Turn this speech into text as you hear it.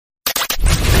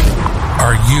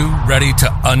Are you ready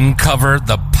to uncover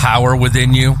the power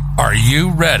within you? Are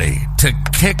you ready to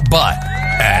kick butt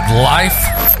at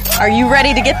life? Are you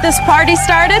ready to get this party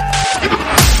started?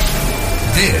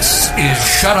 This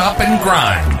is Shut Up and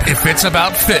Grind. If it's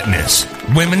about fitness,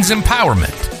 women's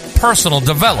empowerment, personal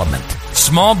development,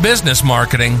 small business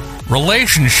marketing,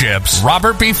 relationships,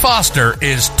 Robert B. Foster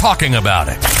is talking about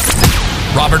it.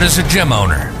 Robert is a gym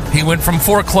owner. He went from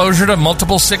foreclosure to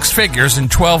multiple six figures in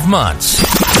 12 months.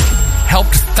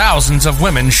 Helped thousands of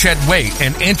women shed weight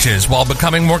and inches while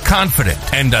becoming more confident,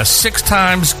 and a 6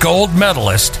 times gold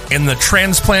medalist in the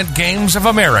Transplant Games of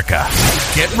America.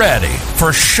 Get ready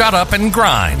for Shut Up and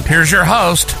Grind. Here's your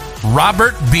host,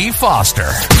 Robert B. Foster.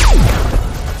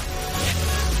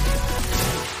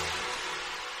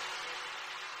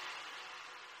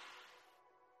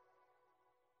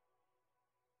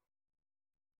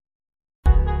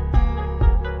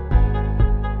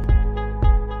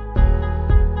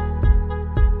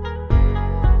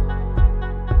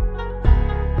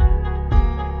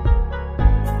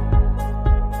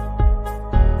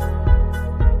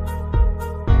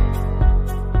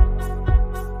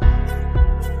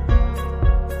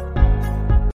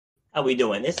 How we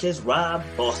doing? This is Rob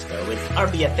Foster with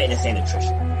RBF Fitness and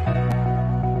Nutrition.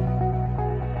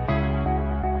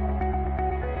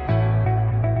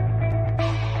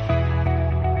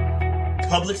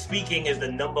 Public speaking is the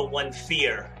 #1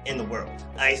 fear in the world.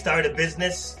 I started a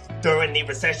business during the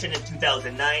recession in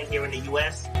 2009 here in the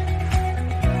U.S.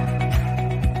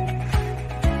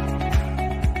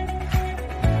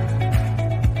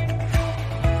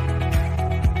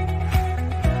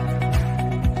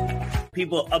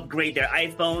 People upgrade their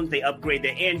iPhones, they upgrade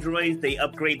their Androids, they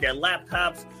upgrade their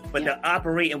laptops, but they're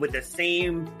operating with the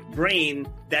same brain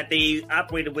that they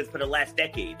operated with for the last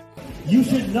decade. You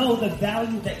should know the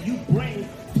value that you bring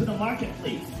to the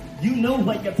marketplace. You know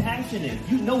what your passion is.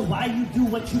 You know why you do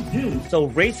what you do. So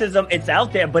racism, it's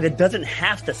out there, but it doesn't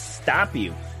have to stop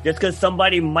you. Just because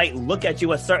somebody might look at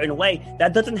you a certain way,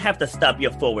 that doesn't have to stop your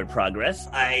forward progress.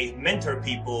 I mentor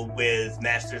people with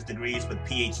master's degrees, with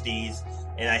PhDs,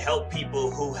 and I help people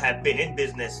who have been in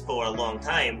business for a long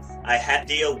time. I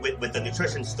deal with the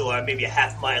nutrition store maybe a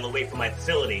half mile away from my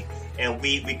facility, and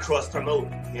we cross-promote.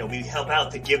 You know, we help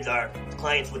out to give our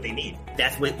clients what they need.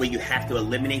 That's where you have to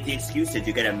eliminate the excuses.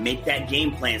 You got to make that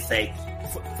game plan say,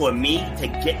 for me to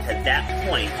get to that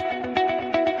point,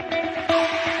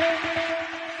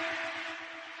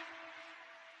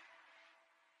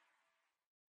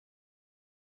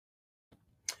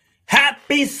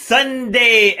 Happy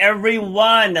Sunday,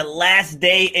 everyone. The last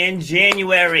day in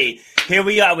January. Here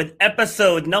we are with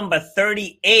episode number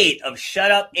 38 of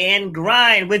Shut Up and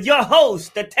Grind with your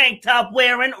host, the tank top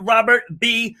wearing Robert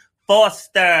B.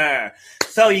 Foster.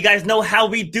 So you guys know how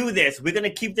we do this. We're going to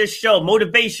keep this show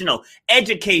motivational,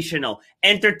 educational,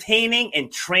 entertaining, and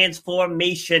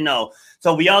transformational.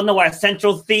 So we all know our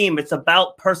central theme. It's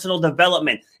about personal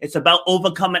development. It's about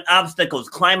overcoming obstacles,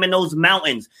 climbing those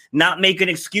mountains, not making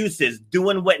excuses,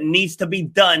 doing what needs to be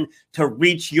done to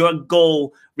reach your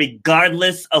goal,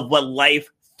 regardless of what life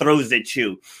throws at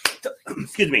you. So,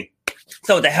 excuse me.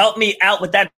 So to help me out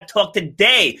with that talk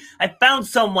today, I found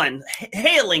someone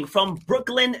hailing from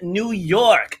Brooklyn, New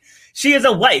York. She is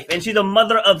a wife and she's a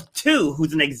mother of 2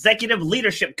 who's an executive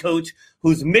leadership coach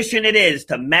whose mission it is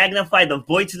to magnify the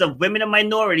voices of women and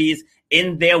minorities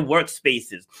in their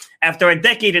workspaces. After a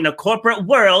decade in the corporate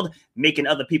world, making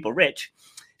other people rich,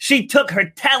 she took her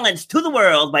talents to the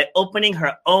world by opening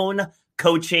her own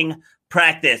coaching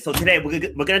practice. So today we're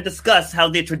going to discuss how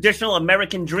the traditional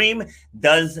American dream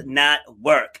does not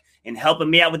work. And helping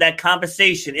me out with that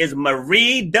conversation is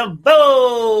Marie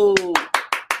DeVoe.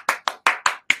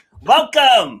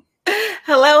 Welcome.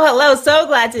 Hello. So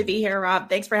glad to be here, Rob.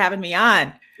 Thanks for having me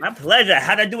on. My pleasure.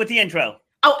 How'd I do with the intro?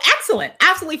 Oh, excellent.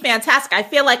 Absolutely fantastic. I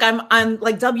feel like I'm on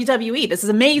like WWE. This is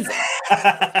amazing.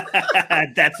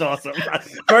 That's awesome.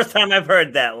 First time I've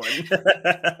heard that one.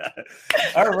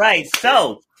 All right.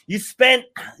 So you spent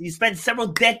several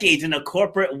decades in the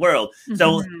corporate world.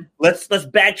 So let's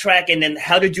backtrack. And then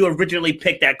how did you originally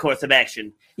pick that course of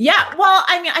action? Yeah. Well,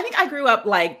 I mean, I think I grew up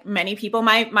like many people.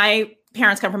 My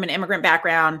parents come from an immigrant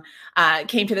background,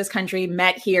 came to this country,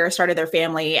 met here, started their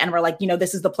family, and were like,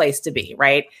 this is the place to be,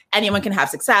 right? Anyone can have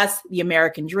success, the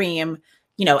American dream,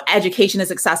 education is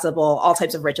accessible, all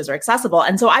types of riches are accessible.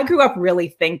 And so I grew up really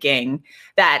thinking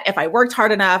that if I worked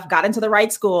hard enough, got into the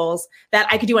right schools, that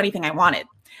I could do anything I wanted.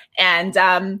 And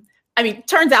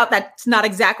turns out that's not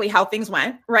exactly how things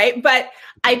went, right? But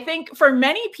I think for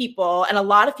many people, and a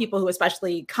lot of people who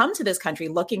especially come to this country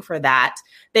looking for that,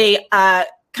 they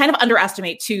kind of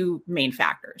underestimate two main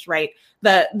factors, right?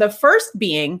 The first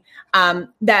being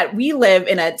that we live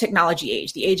in a technology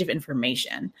age, the age of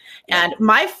information. And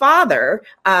my father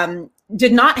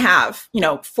did not have,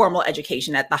 formal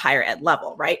education at the higher ed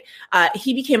level, right?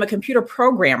 He became a computer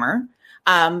programmer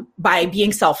by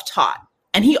being self-taught.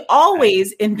 And he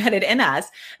always embedded in us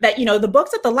that, the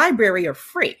books at the library are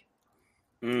free.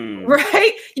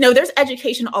 Right? There's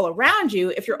education all around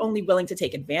you if you're only willing to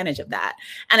take advantage of that.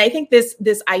 And I think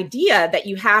this idea that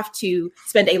you have to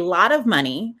spend a lot of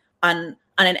money on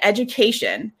an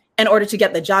education in order to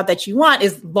get the job that you want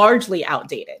is largely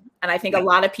outdated. And I think a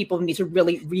lot of people need to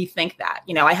really rethink that.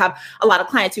 I have a lot of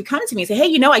clients who come to me and say,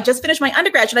 hey, I just finished my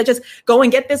undergrad. Should I just go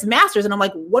and get this master's? And I'm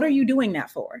like, what are you doing that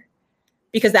for?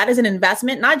 Because that is an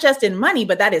investment, not just in money,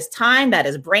 but that is time, that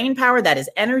is brain power, that is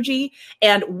energy.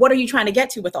 And what are you trying to get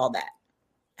to with all that?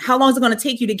 How long is it going to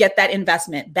take you to get that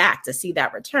investment back, to see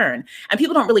that return? And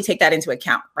people don't really take that into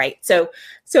account, right? So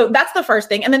that's the first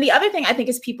thing. And then the other thing I think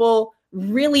is people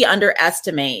really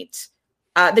underestimate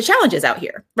the challenges out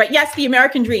here, right? Yes, the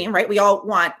American dream, right? We all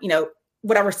want,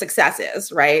 whatever success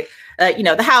is, right?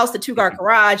 The house, the 2-car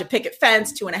garage, a picket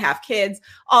fence, 2.5 kids,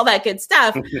 all that good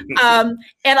stuff. And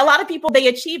a lot of people, they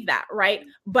achieve that, right?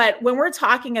 But when we're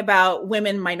talking about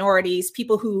women, minorities,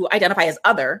 people who identify as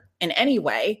other in any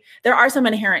way, there are some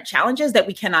inherent challenges that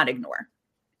we cannot ignore,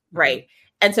 right?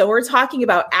 And so we're talking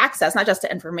about access, not just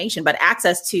to information, but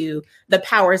access to the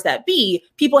powers that be.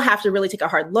 People have to really take a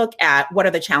hard look at what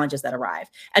are the challenges that arrive.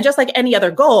 And just like any other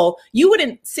goal, you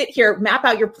wouldn't sit here, map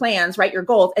out your plans, write your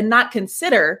goals, and not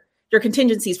consider your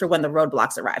contingencies for when the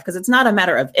roadblocks arrive. Because it's not a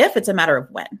matter of if, it's a matter of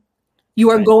when.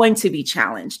 You are going to be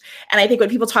challenged. And I think when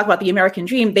people talk about the American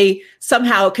dream, they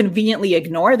somehow conveniently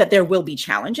ignore that there will be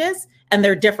challenges, and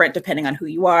they're different depending on who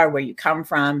you are, where you come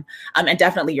from, and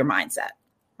definitely your mindset.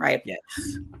 Right. Yes.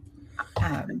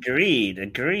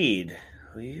 Agreed.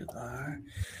 Who you are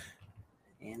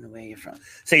and where you're from.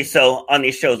 So on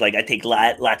these shows, like I take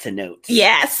lots of notes.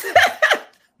 Yes.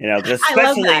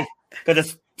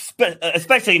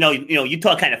 especially you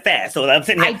talk kind of fast, so I'm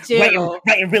sitting here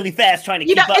writing really fast, trying to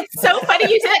keep up. It's so funny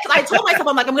you did it, because I told myself,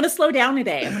 I'm going to slow down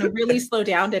today. I'm going to really slow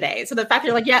down today. So the fact that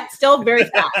you're like, yeah, still very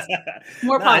fast.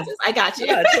 More pauses. I got you.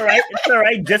 It's all right. It's all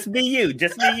right. Just be you.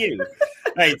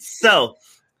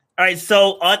 All right,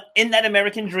 so in that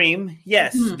American dream,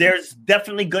 yes, there's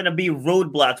definitely going to be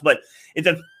roadblocks, but is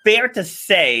it fair to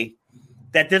say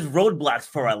that there's roadblocks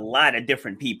for a lot of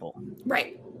different people?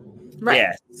 Right.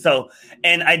 Yeah. So,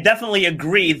 and I definitely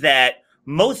agree that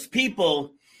most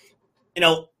people,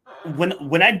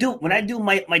 when I do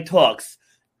my talks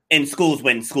in schools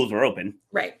when schools were open,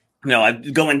 right? I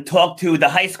go and talk to the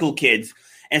high school kids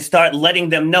and start letting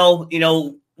them know,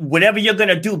 whatever you're going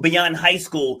to do beyond high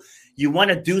school, you want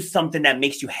to do something that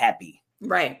makes you happy.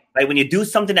 Right. When you do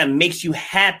something that makes you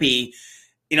happy,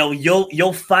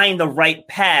 you'll find the right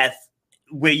path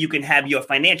where you can have your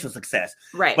financial success.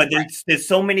 Right. But there's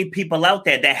so many people out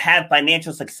there that have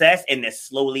financial success and they're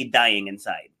slowly dying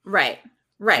inside. Right.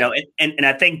 And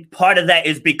I think part of that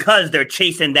is because they're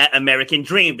chasing that American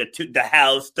dream, the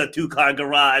house, the 2-car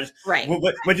garage. Right.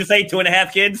 What'd you say?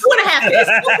 2.5 kids? 2.5 kids.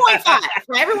 2.5.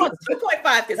 For everyone's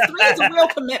 2.5 kids. 3 is a real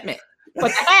commitment.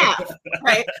 But half,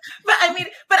 right? But I mean,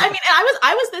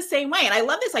 I was the same way, and I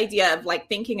love this idea of like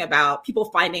thinking about people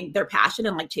finding their passion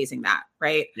and like chasing that,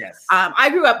 right? Yes. I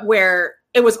grew up where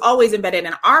it was always embedded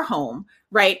in our home,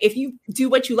 right? If you do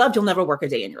what you love, you'll never work a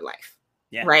day in your life.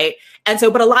 Yeah. Right. And so,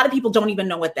 but a lot of people don't even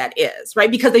know what that is, right?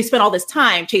 Because they spend all this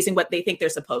time chasing what they think they're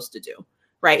supposed to do,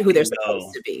 right? Who they're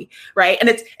supposed to be, right? And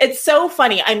it's so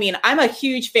funny. I mean, I'm a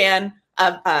huge fan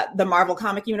of the Marvel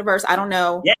comic universe. I don't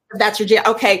know if that's your jam.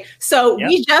 Okay. So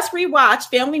we just rewatched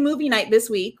family movie night this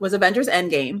week was Avengers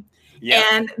Endgame. Yep.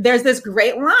 And there's this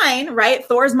great line, right?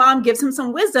 Thor's mom gives him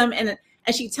some wisdom and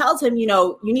she tells him,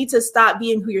 you need to stop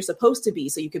being who you're supposed to be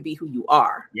so you could be who you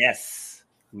are. Yes.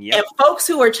 Yep. And folks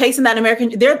who are chasing that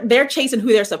American, they're chasing who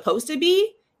they're supposed to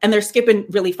be and they're skipping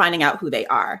really finding out who they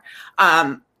are.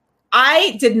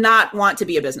 I did not want to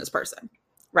be a business person.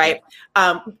 Right.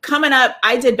 Coming up,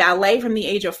 I did ballet from the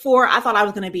age of 4. I thought I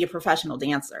was going to be a professional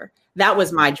dancer. That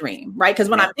was my dream. Right. Because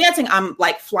when I'm dancing, I'm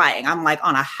like flying. I'm like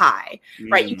on a high.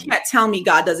 Right. You can't tell me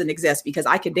God doesn't exist because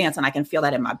I can dance and I can feel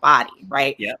that in my body.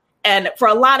 Right. Yeah. And for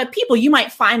a lot of people, you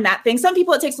might find that thing. Some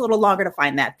people, it takes a little longer to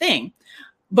find that thing.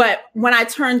 But when I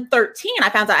turned 13, I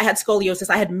found out I had scoliosis.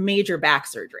 I had major back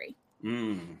surgery.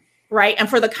 Right. And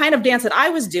for the kind of dance that I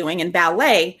was doing in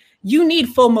ballet, you need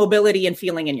full mobility and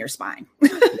feeling in your spine.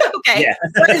 Okay. Yeah.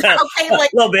 Okay.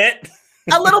 Like, a little bit,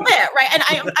 right? And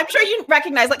I'm sure you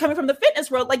recognize, like coming from the fitness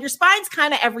world, like your spine's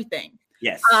kind of everything.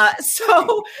 Yes.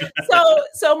 So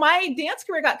my dance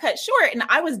career got cut short and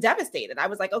I was devastated. I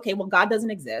was like, okay, well, God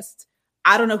doesn't exist.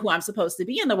 I don't know who I'm supposed to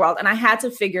be in the world. And I had to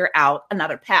figure out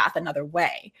another path, another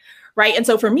way. Right. And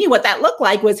so for me, what that looked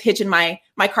like was hitching my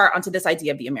cart onto this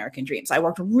idea of the American dream. So I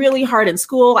worked really hard in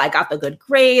school. I got the good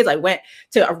grades. I went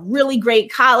to a really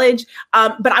great college.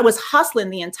 But I was hustling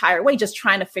the entire way, just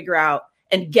trying to figure out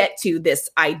and get to this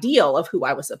ideal of who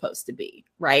I was supposed to be.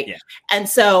 Right. Yeah. And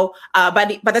so by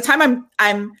the time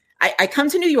I come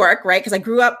to New York, right? Because I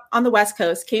grew up on the West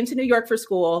Coast, came to New York for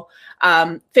school,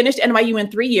 finished NYU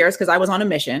in 3 years because I was on a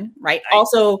mission, right? Nice.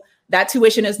 Also, that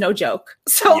tuition is no joke.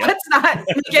 So let's not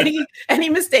make any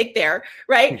mistake there,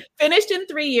 right? Finished in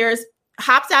 3 years,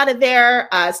 hopped out of there,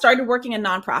 started working in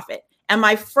nonprofit. And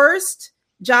my first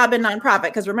job in nonprofit,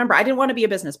 because remember, I didn't want to be a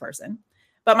business person,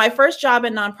 but my first job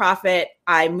in nonprofit,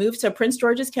 I moved to Prince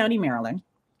George's County, Maryland,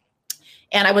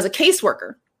 and I was a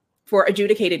caseworker for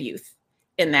adjudicated youth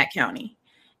in that county.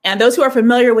 And those who are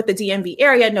familiar with the DMV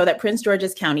area know that Prince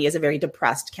George's County is a very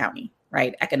depressed county,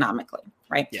 right? Economically,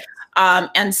 right? Yeah.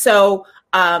 And so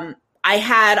I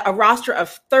had a roster of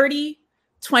 30,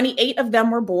 28 of them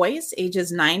were boys,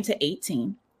 ages 9 to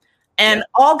 18, and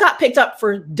all got picked up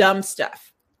for dumb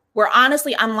stuff. Where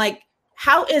honestly, I'm like,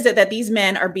 how is it that these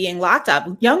men are being locked up,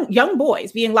 young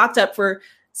boys being locked up for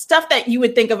stuff that you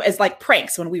would think of as like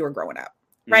pranks when we were growing up?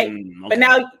 Right. Okay. But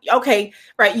now,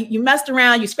 right. You messed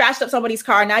around, you scratched up somebody's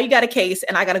car. Now you got a case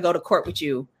and I got to go to court with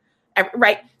you.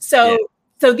 Right. So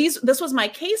this was my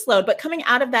caseload. But coming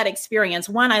out of that experience,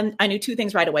 one, I knew two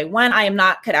things right away. One, I am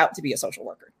not cut out to be a social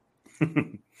worker.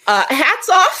 Hats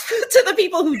off to the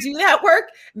people who do that work.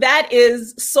 That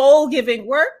is soul giving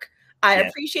work. I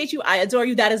appreciate you. I adore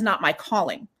you. That is not my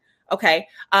calling. Okay.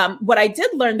 What I did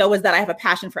learn, though, was that I have a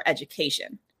passion for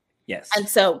education. Yes. And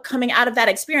so coming out of that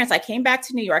experience, I came back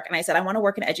to New York and I said, I want to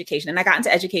work in education. And I got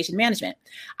into education management.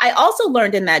 I also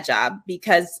learned in that job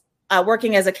because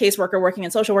working as a caseworker, working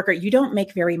in social worker, you don't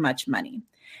make very much money.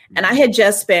 Mm-hmm. And I had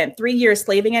just spent 3 years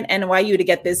slaving at NYU to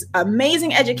get this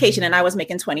amazing education. And I was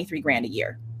making $23,000 a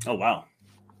year. Oh, wow.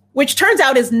 Which turns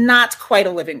out is not quite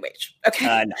a living wage.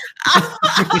 Okay. No.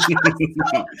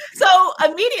 so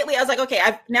immediately I was like, okay,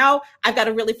 I've got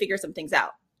to really figure some things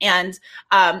out. And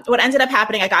what ended up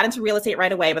happening, I got into real estate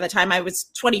right away. By the time I was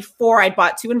 24, I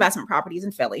bought 2 investment properties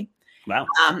in Philly. Wow.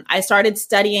 I started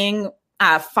studying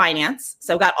finance.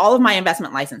 So got all of my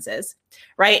investment licenses,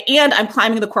 right? And I'm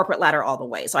climbing the corporate ladder all the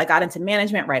way. So I got into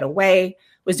management right away,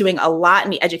 was doing a lot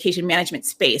in the education management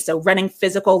space. So running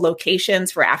physical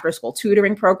locations for after-school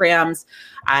tutoring programs.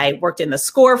 I worked in the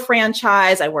SCORE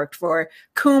franchise. I worked for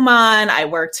Kumon. I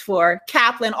worked for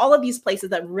Kaplan, all of these places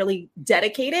that really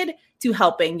dedicated to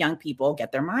helping young people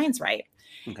get their minds right.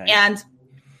 Okay. And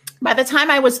by the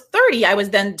time I was 30, I was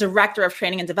then director of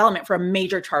training and development for a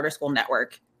major charter school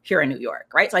network here in New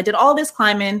York, right? So I did all this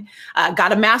climbing,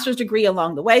 got a master's degree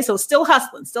along the way. So still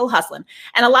hustling.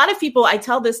 And a lot of people, I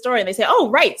tell this story and they say,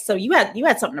 oh, right. So you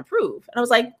had something to prove. And I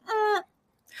was like,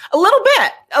 a little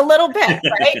bit,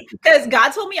 right? Because God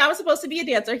told me I was supposed to be a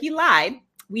dancer. He lied.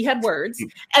 We had words.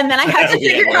 And then I had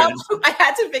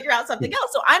to figure out something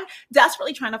else. So I'm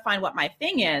desperately trying to find what my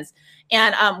thing is.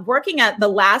 And working at the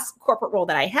last corporate role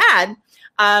that I had,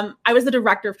 I was the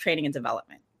director of training and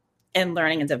development and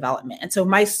learning and development. And so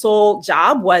my sole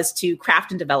job was to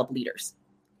craft and develop leaders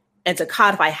and to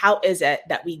codify how is it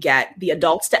that we get the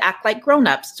adults to act like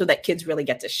grownups so that kids really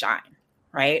get to shine,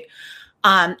 right?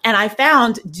 And I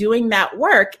found doing that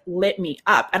work lit me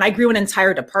up and I grew an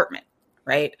entire department.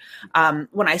 Right.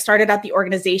 When I started at the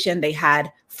organization, they had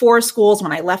 4 schools.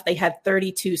 When I left, they had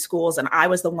 32 schools. And I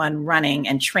was the one running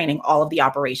and training all of the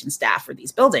operations staff for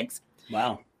these buildings.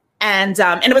 Wow. And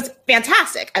it was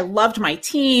fantastic. I loved my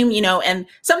team, and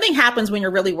something happens when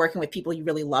you're really working with people you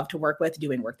really love to work with,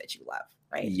 doing work that you love.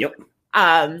 Right. Yep.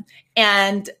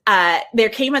 And there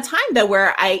came a time, though,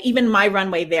 where even my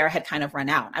runway there had kind of run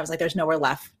out. I was like, there's nowhere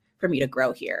left for me to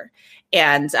grow here.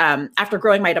 And after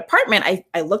growing my department,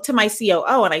 I looked to my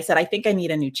COO and I said, I think I need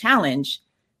a new challenge.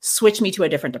 Switch me to a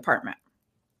different department.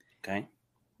 Okay.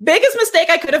 Biggest mistake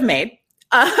I could have made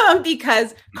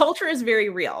because culture is very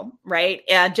real, right?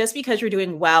 And just because you're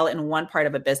doing well in one part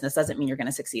of a business doesn't mean you're going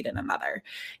to succeed in another.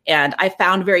 And I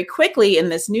found very quickly in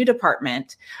this new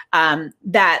department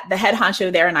that the head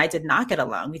honcho there and I did not get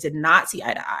along. We did not see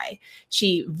eye to eye.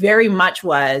 She very much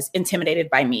was intimidated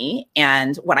by me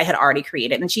and what I had already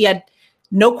created. And she had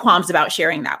no qualms about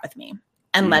sharing that with me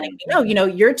and letting me know,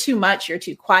 you're too much, you're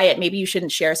too quiet. Maybe you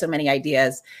shouldn't share so many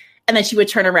ideas. And then she would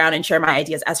turn around and share my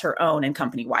ideas as her own and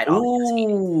company-wide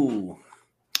audience.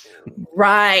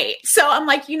 Right. So I'm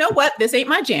like, you know what? This ain't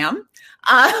my jam.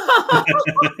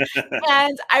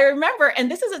 And I remember,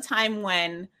 and this is a time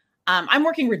when I'm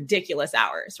working ridiculous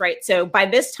hours, right? So by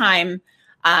this time,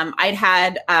 I'd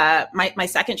had my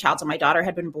second child, so my daughter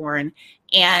had been born,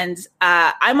 and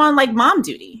I'm on like mom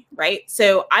duty, right?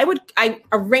 So I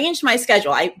arranged my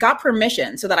schedule. I got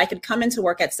permission so that I could come into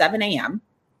work at 7 a.m.,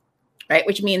 right?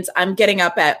 Which means I'm getting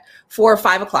up at 4 or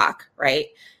 5 o'clock, right?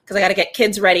 Because I got to get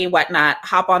kids ready, whatnot,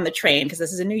 hop on the train, because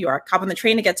this is in New York, hop on the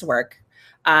train to get to work.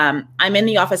 I'm in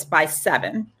the office by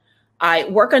 7. I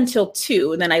work until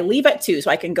 2, and then I leave at 2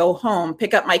 so I can go home,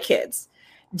 pick up my kids,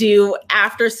 do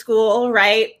after school,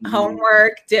 right? Mm-hmm.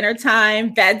 Homework, dinner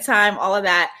time, bedtime, all of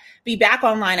that. Be back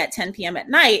online at 10 p.m. at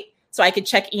night so I could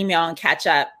check email and catch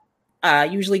up.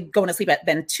 Usually going to sleep at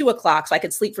then 2 o'clock so I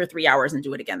could sleep for 3 hours and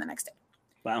do it again the next day.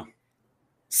 Wow.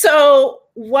 So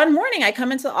one morning I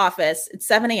come into the office at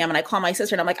 7 a.m. and I call my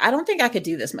sister and I'm like, I don't think I could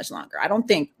do this much longer. I don't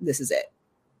think this is it.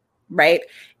 Right.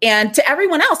 And to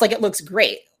everyone else, like, it looks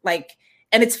great. Like,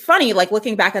 and it's funny, like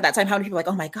looking back at that time, how many people are like,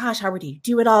 oh my gosh, how do you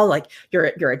do it all? Like you're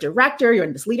a director, you're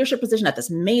in this leadership position at this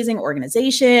amazing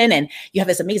organization and you have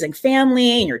this amazing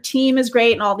family and your team is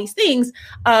great and all these things.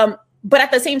 But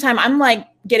at the same time, I'm like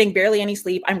getting barely any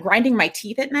sleep. I'm grinding my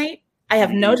teeth at night. I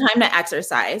have no time to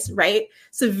exercise, right?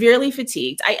 Severely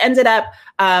fatigued. I ended up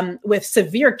with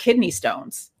severe kidney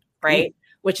stones, right?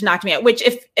 Which knocked me out, which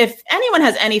if anyone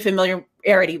has any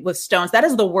familiarity with stones, that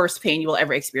is the worst pain you will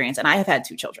ever experience. And I have had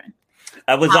 2 children.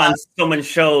 I was on someone's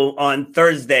show on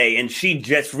Thursday and she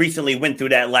just recently went through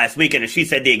that last weekend and she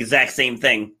said the exact same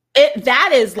thing.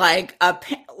 That is like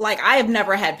I have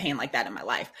never had pain like that in my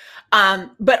life.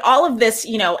 But all of this,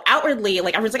 outwardly,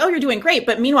 like I was like, oh, you're doing great.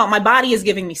 But meanwhile, my body is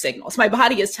giving me signals. My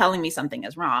body is telling me something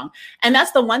is wrong. And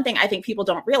that's the one thing I think people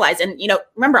don't realize. And,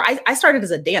 remember, I started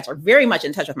as a dancer, very much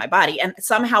in touch with my body. And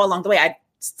somehow along the way, I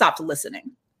stopped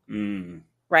listening.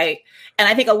 Right. And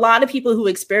I think a lot of people who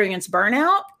experience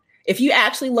burnout, if you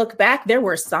actually look back, there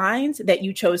were signs that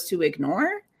you chose to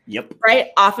ignore. Yep. Right.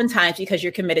 Oftentimes because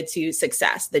you're committed to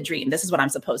success, the dream. This is what I'm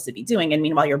supposed to be doing. And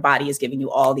meanwhile, your body is giving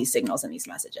you all these signals and these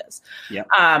messages. Yep.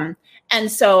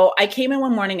 And so I came in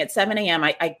one morning at 7 a.m.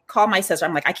 I called my sister.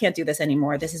 I'm like, I can't do this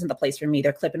anymore. This isn't the place for me.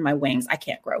 They're clipping my wings. I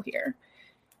can't grow here.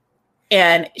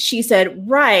 And she said,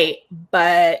 right.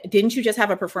 But didn't you just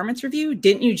have a performance review?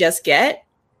 Didn't you just get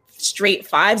straight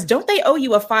 5s? Don't they owe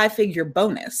you a 5-figure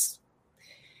bonus?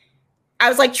 I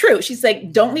was like, true. She's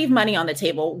like, don't leave money on the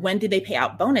table. When did they pay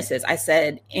out bonuses? I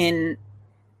said, in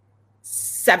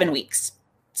 7 weeks.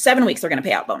 7 weeks they're going to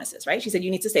pay out bonuses, right? She said,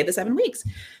 you need to stay the 7 weeks.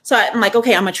 So I'm like,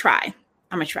 okay, I'm going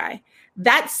to try.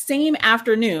 That same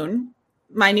afternoon,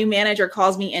 my new manager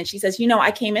calls me and she says,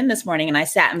 I came in this morning and I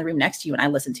sat in the room next to you and I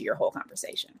listened to your whole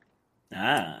conversation.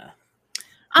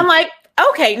 I'm like,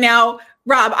 okay, now,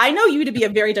 Rob, I know you to be a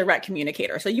very direct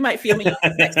communicator, so you might feel me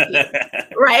next to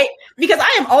you, right? Because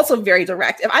I am also very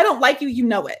direct. If I don't like you, you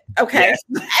know it, okay? Yes.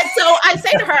 And so I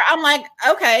say to her, I'm like,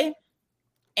 okay,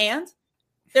 and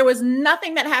there was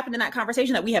nothing that happened in that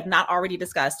conversation that we have not already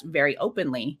discussed very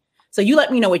openly. So you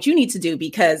let me know what you need to do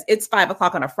because it's 5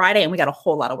 o'clock on a Friday and we got a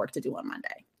whole lot of work to do on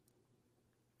Monday.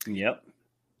 Yep.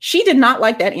 She did not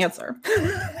like that answer.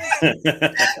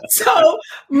 So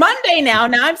Monday now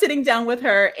I'm sitting down with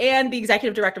her and the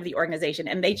executive director of the organization,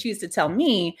 and they choose to tell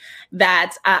me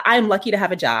that I'm lucky to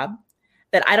have a job,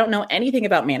 that I don't know anything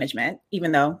about management,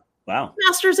 even though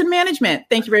master's in management.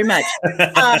 Thank you very much.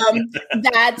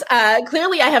 That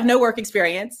clearly I have no work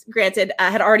experience. Granted,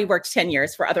 I had already worked 10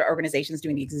 years for other organizations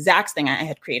doing the exact thing I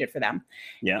had created for them.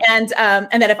 Yeah. And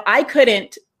that if I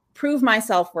couldn't prove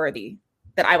myself worthy,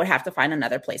 that I would have to find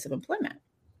another place of employment.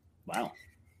 Wow.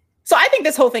 So I think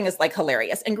this whole thing is like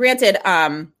hilarious. And granted,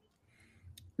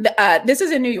 this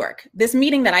is in New York. This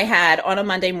meeting that I had on a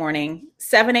Monday morning,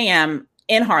 7 a.m.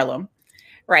 in Harlem,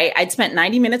 right? I'd spent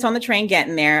 90 minutes on the train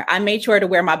getting there. I made sure to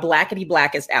wear my blackety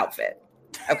blackest outfit.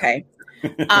 Okay.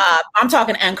 I'm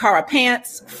talking Ankara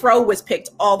pants. Fro was picked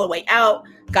all the way out.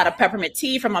 Got a peppermint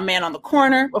tea from a man on the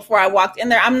corner before I walked in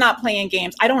there. I'm not playing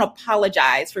games. I don't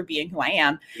apologize for being who I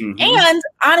am. Mm-hmm. And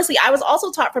honestly, I was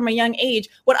also taught from a young age,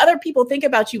 what other people think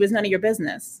about you is none of your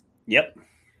business. Yep.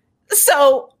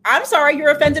 So I'm sorry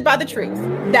you're offended by the truth.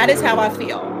 That is how I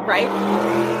feel,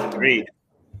 right? Agreed.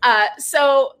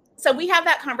 So we have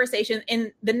that conversation.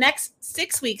 In the next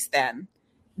 6 weeks then,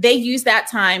 they use that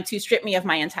time to strip me of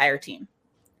my entire team.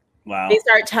 Wow. They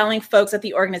start telling folks at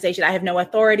the organization, I have no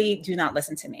authority, do not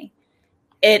listen to me.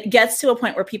 It gets to a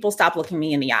point where people stop looking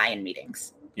me in the eye in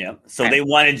meetings. Yeah. So They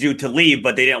wanted you to leave,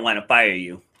 but they didn't want to fire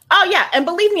you. Oh, yeah. And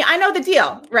believe me, I know the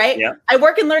deal, right? Yeah. I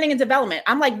work in learning and development.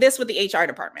 I'm like this with the HR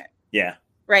department. Yeah.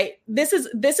 right? This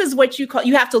is what you call,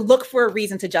 you have to look for a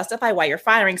reason to justify why you're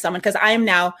firing someone, because I am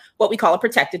now what we call a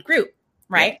protected group,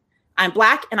 right? Yeah. I'm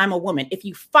Black and I'm a woman. If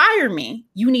you fire me,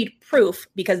 you need proof,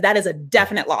 because that is a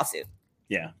definite lawsuit.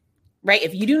 Yeah. Right?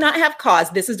 If you do not have cause,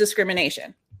 this is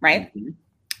discrimination, right? Mm-hmm.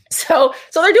 So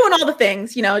they're doing all the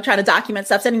things, trying to document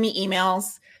stuff, sending me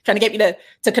emails, trying to get me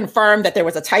to confirm that there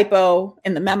was a typo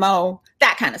in the memo,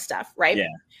 that kind of stuff, right? Yeah.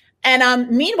 And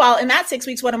meanwhile, in that 6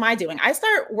 weeks, what am I doing? I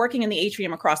start working in the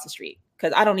atrium across the street,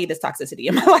 because I don't need this toxicity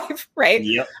in my life, right?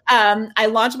 Yep. I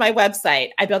launched my website.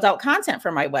 I built out content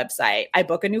for my website. I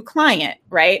book a new client,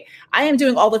 right? I am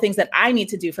doing all the things that I need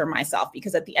to do for myself,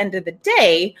 because at the end of the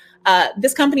day,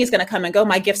 this company is going to come and go.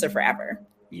 My gifts are forever.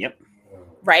 Yep.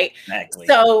 Right? Exactly.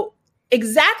 So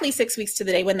exactly 6 weeks to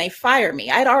the day when they fire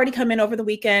me, I'd already come in over the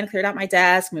weekend, cleared out my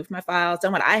desk, moved my files,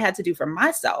 done what I had to do for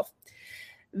myself.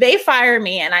 They fire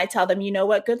me and I tell them, you know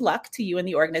what, good luck to you and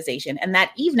the organization. And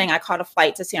that evening I caught a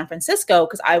flight to San Francisco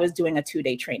because I was doing a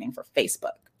 2-day training for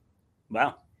Facebook.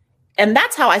 Wow. And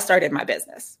that's how I started my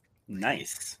business.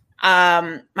 Nice.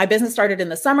 My business started in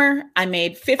the summer. I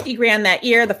made 50 grand that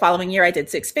year. The following year I did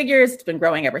 6 figures. It's been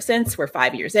growing ever since. We're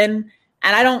 5 years in,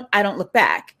 and I don't look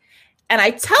back. And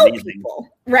I tell people,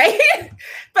 right?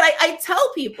 But I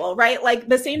tell people, right? Like,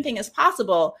 the same thing is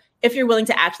possible if you're willing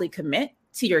to actually commit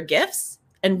to your gifts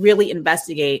and really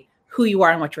investigate who you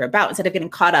are and what you're about, instead of getting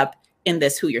caught up in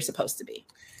this who you're supposed to be.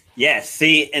 Yeah,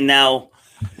 see, and now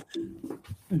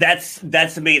that's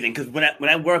amazing, because when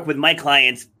I work with my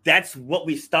clients, that's what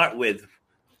we start with.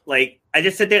 Like, I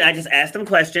just sit there and I just ask them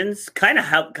questions, kind of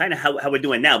how we're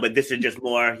doing now, but this is just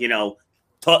more,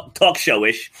 talk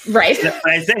show-ish. Right.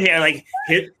 I sit here like,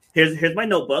 here's my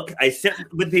notebook. I sit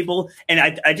with people and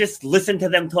I just listen to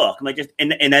them talk. I'm like,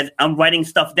 and I'm writing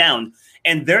stuff down,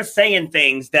 and they're saying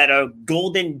things that are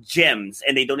golden gems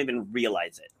and they don't even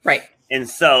realize it. Right. And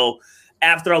so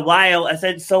after a while I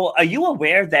said, so are you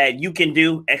aware that you can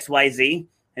do XYZ?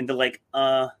 And they're like,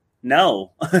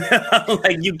 no.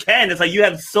 Like, you can. It's like, you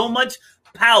have so much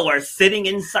power sitting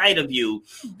inside of you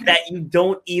that you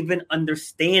don't even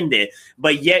understand it,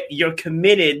 but yet you're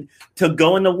committed to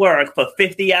going to work for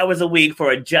 50 hours a week for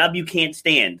a job you can't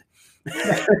stand.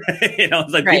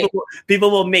 It's like, right.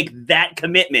 people will make that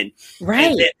commitment,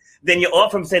 right? Then you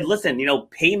offer them, said, listen,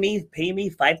 pay me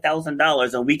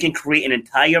 $5,000 and we can create an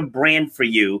entire brand for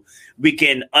you. We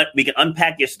can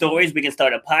unpack your stories. We can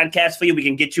start a podcast for you. We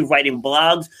can get you writing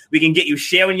blogs. We can get you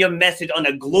sharing your message on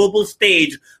a global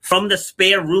stage from the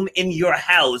spare room in your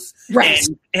house, right?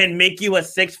 And make you a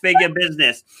 6-figure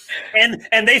business.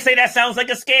 And they say that sounds like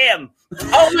a scam.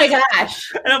 Oh my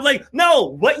gosh. And I'm like,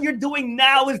 no, what you're doing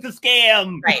now is the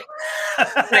scam. Right.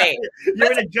 Right.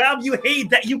 You're in a job you hate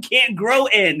that you can't grow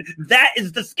in. That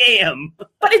is the scam.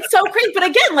 But it's so crazy. But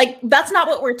again, like, that's not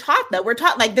what we're taught, though. We're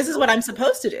taught, like, this is what I'm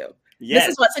supposed to do. Yes.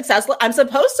 This is what successful. I'm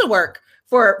supposed to work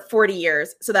for 40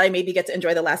 years so that I maybe get to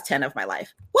enjoy the last 10 of my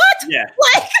life. What? Yeah.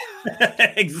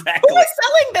 Like, exactly. Who is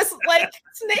selling this, like,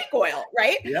 snake oil,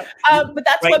 right? Yep. But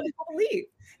that's what people believe.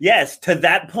 Yes. To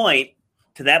that point,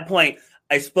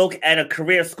 I spoke at a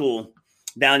career school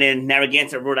down in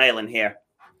Narragansett, Rhode Island here.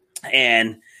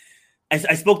 And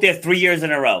I spoke there 3 years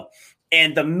in a row.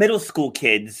 And the middle school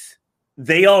kids,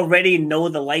 they already know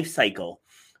the life cycle.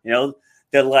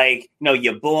 They're like,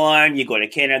 you're born, you go to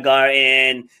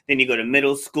kindergarten, then you go to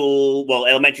middle school,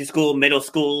 elementary school, middle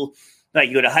school, like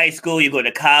you go to high school, you go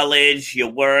to college, you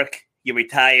work, you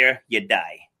retire, you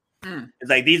die. It's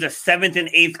like, these are 7th and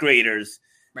 8th graders,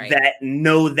 right, that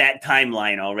know that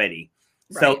timeline already.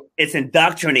 Right. So it's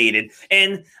indoctrinated.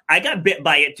 And I got bit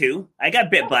by it too.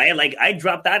 Like, I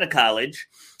dropped out of college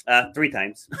 3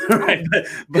 times. Right? But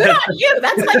good on you.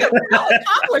 That's like a real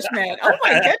accomplishment. Oh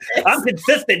my goodness. I'm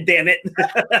consistent, damn it.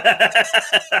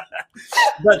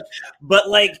 but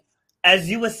like, as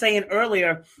you were saying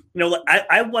earlier,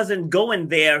 I wasn't going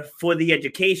there for the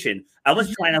education. I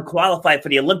was trying to qualify for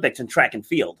the Olympics in track and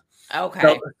field.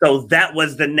 Okay. So that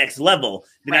was the next level.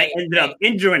 Then I ended up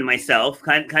injuring myself,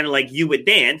 kind of like you would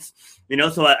dance,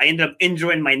 so I ended up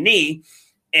injuring my knee,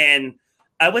 and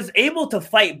I was able to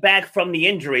fight back from the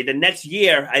injury. The next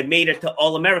year, I made it to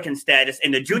All-American status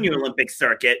in the Junior Olympic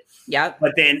circuit. Yeah.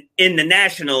 But then in the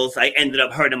Nationals, I ended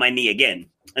up hurting my knee again.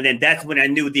 And then that's when I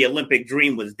knew the Olympic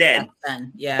dream was dead.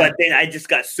 Yeah. But then I just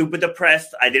got super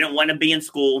depressed. I didn't want to be in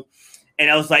school. And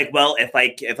I was like, well,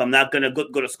 if I'm not going to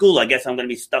go to school, I guess I'm going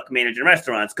to be stuck managing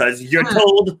restaurants, because you're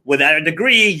told without a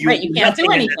degree, you can't do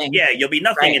anything. You'll be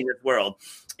nothing in this world.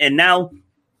 And now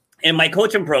in my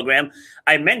coaching program,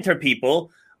 I mentor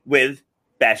people with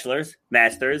bachelor's,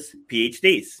 master's,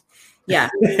 PhDs. Yeah.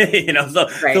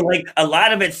 So like a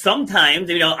lot of it sometimes,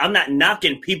 I'm not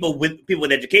knocking people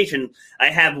with education. I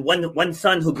have one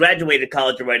son who graduated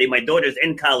college already. My daughter's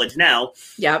in college now.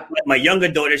 Yep. My younger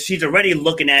daughter, she's already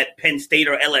looking at Penn State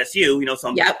or LSU,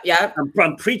 so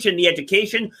I'm preaching the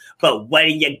education, but what are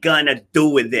you gonna do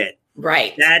with it?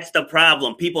 Right. That's the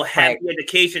problem. People have the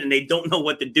education and they don't know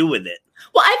what to do with it.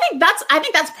 Well, I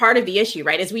think that's part of the issue,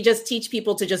 right? Is we just teach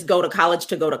people to just go to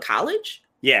college.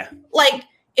 Yeah. Like,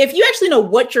 if you actually know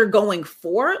what you're going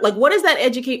for, like, what is that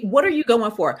what are you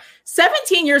going for?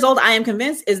 17 years old, I am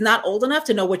convinced, is not old enough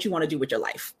to know what you want to do with your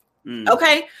life.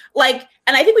 Okay. Like,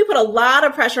 and I think we put a lot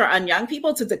of pressure on young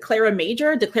people to declare a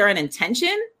major, declare an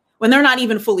intention when they're not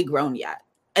even fully grown yet.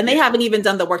 And they haven't even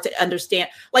done the work to understand.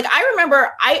 Like, I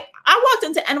remember I walked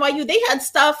into NYU, they had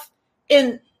stuff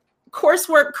in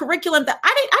coursework curriculum that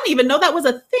I didn't even know that was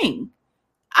a thing.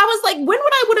 I was like, when would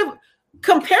I have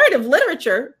comparative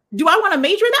literature? Do I want to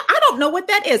major in that? I don't know what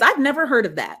that is. I've never heard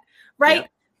of that. Right. Yeah.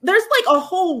 There's like a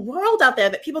whole world out there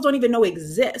that people don't even know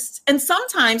exists. And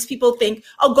sometimes people think,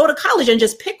 oh, go to college and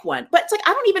just pick one. But it's like,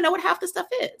 I don't even know what half the stuff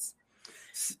is.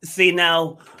 See,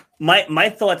 now my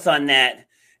thoughts on that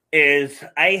is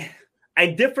I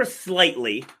differ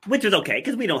slightly, which is okay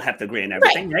because we don't have to agree on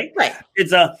everything, right? Right.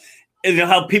 It's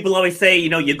how people always say,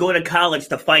 you go to college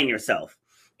to find yourself.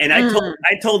 And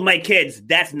I told my kids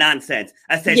that's nonsense.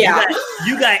 I said,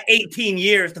 you got 18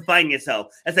 years to find yourself.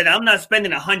 I said, I'm not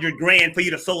spending $100,000 for you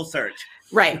to soul search.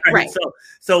 Right.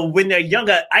 So when they're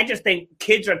younger, I just think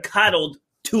kids are coddled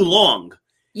too long.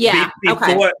 Yeah.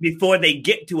 Before they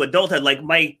get to adulthood. Like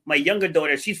my younger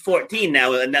daughter, she's 14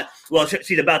 now, and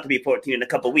she's about to be 14 in a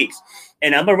couple of weeks,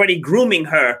 and I'm already grooming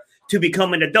her to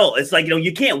become an adult. It's like,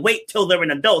 you can't wait till they're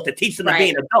an adult to teach them to be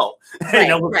an adult.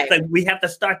 Like we have to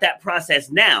start that process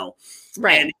now.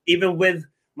 Right. And even with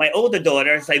my older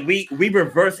daughter, it's like we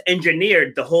reverse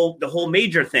engineered the whole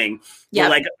major thing. Yeah.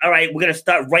 We're like, all right, we're gonna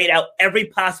start write out every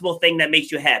possible thing that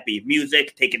makes you happy: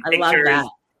 music, taking pictures,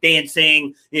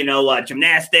 dancing,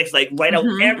 gymnastics, like write out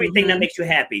everything that makes you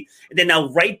happy. And then now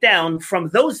write down from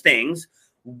those things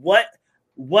what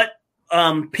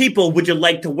people would you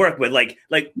like to work with?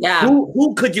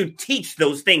 Who could you teach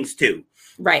those things to?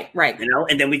 Right.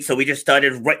 And then we just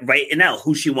started writing out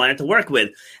who she wanted to work with.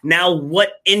 Now,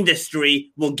 what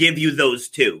industry will give you those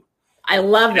two? I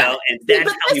love that. And that's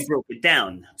how we broke it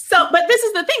down. So, but this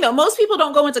is the thing, though. Most people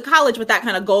don't go into college with that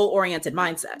kind of goal-oriented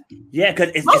mindset. Yeah, because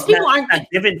it's not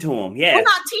given to them. Yeah, we're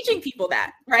not teaching people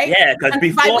that, right? Yeah,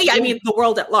 because by we, I mean the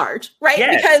world at large, right?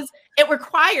 Yes. Because it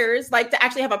requires to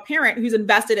actually have a parent who's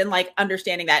invested in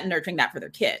understanding that and nurturing that for their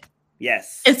kid.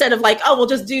 Yes. Instead of we'll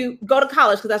just go to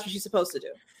college because that's what she's supposed to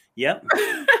do. Yep.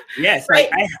 Yes. Right?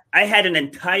 I had an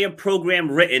entire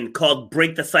program written called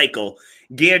Break the Cycle,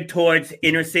 geared towards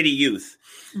inner city youth.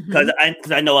 Because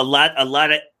I know a lot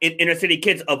of inner city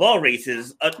kids of all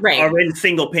races are in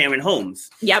single parent homes.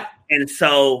 Yep. And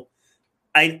so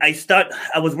I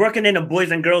was working in a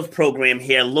boys and girls program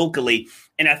here locally,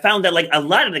 and I found that a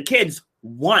lot of the kids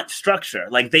want structure.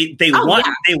 They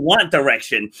want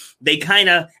direction. They kind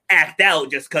of act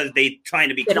out just because they trying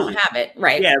to be cool. They don't have it,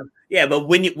 right? Yeah. But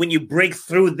when you break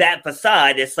through that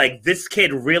facade, it's like this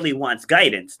kid really wants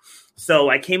guidance. So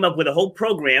I came up with a whole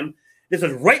program. This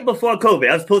was right before COVID.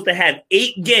 I was supposed to have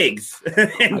 8 gigs,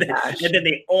 and then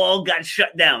they all got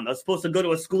shut down. I was supposed to go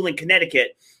to a school in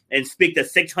Connecticut and speak to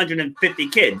 650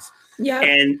 kids. Yeah,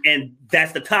 and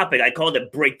that's the topic. I called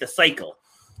it Break the Cycle.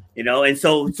 And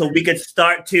so we could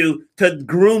start to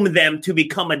groom them to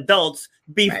become adults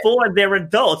before they're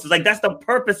adults. It's that's the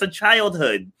purpose of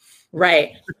childhood.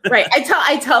 Right.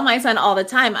 I tell my son all the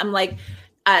time. I'm like,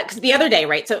 because the other day,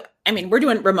 right? So, I mean, we're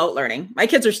doing remote learning. My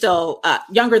kids are still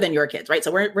younger than your kids, right?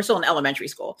 So we're still in elementary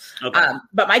school. Okay.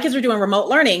 But my kids are doing remote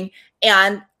learning,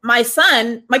 and my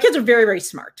kids are very, very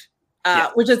smart,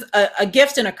 which is a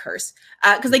gift and a curse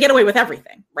because they get away with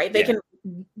everything, right? They can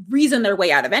reason their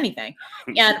way out of anything.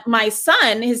 And my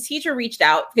son, his teacher reached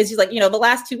out because he's like, the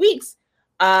last 2 weeks,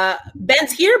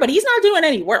 Ben's here, but he's not doing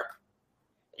any work.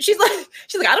 She's like,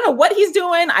 I don't know what he's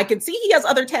doing. I can see he has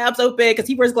other tabs open because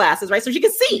he wears glasses, right? So she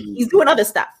can see he's doing other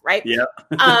stuff, right? Yeah.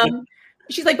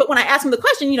 She's like, but when I ask him the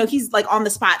question, he's on the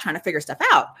spot trying to figure stuff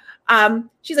out.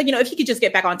 She's like, if he could just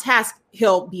get back on task,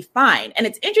 he'll be fine. And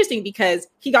it's interesting because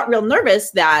he got real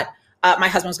nervous that my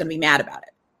husband was going to be mad about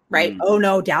it, right? Oh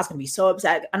no, Dad's going to be so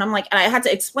upset. And I'm like, and I had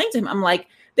to explain to him, I'm like,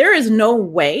 there is no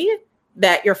way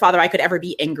that your father, I could ever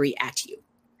be angry at you.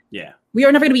 Yeah. We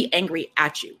are never going to be angry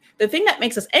at you. The thing that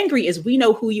makes us angry is we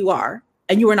know who you are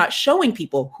and you are not showing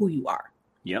people who you are.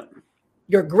 Yep.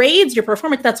 Your grades, your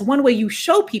performance, that's one way you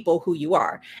show people who you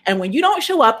are. And when you don't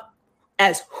show up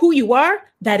as who you are,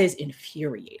 that is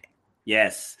infuriating.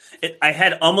 Yes. I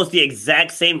had almost the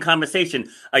exact same conversation.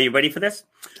 Are you ready for this?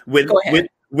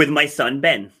 With my son,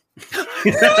 Ben.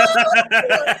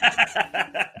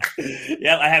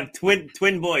 Yeah, I have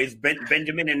twin boys,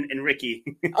 Benjamin and Ricky.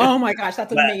 Oh my gosh,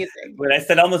 that's amazing. But I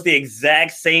said almost the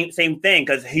exact same thing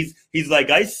because he's like,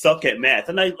 I suck at math.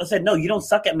 And I said, no, you don't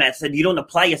suck at math. I said, you don't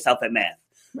apply yourself at math.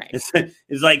 Right.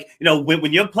 It's like,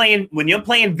 when you're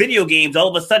playing video games,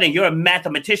 all of a sudden you're a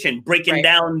mathematician breaking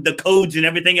down the codes and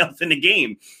everything else in the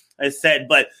game. I said,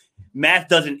 but math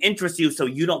doesn't interest you, so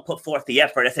you don't put forth the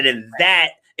effort. I said, and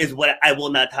that is what I will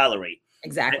not tolerate.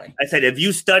 Exactly. I said, if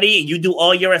you study, you do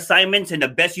all your assignments, and the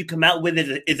best you come out with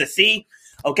is a C,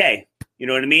 okay. You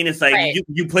know what I mean? It's like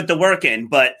you put the work in,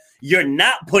 but you're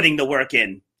not putting the work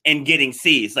in and getting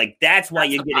C's. Like, that's why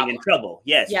you're getting in trouble.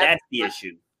 Yes, that's the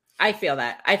issue. I feel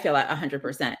that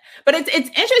 100%. But it's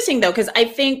interesting, though, because I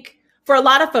think for a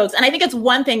lot of folks, and I think it's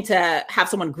one thing to have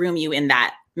someone groom you in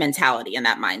that mentality and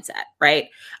that mindset, right?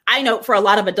 I know for a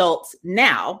lot of adults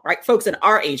now, right, folks in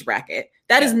our age bracket,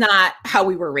 that is not how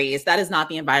we were raised. That is not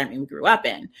the environment we grew up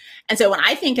in. And so when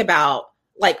I think about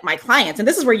like my clients, and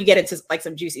this is where you get into like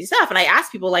some juicy stuff, and I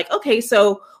ask people like, okay,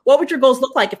 so what would your goals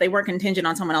look like if they weren't contingent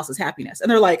on someone else's happiness?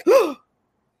 And they're like, right?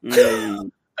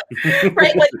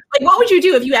 Like what would you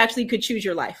do if you actually could choose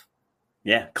your life?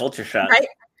 Yeah, culture shock.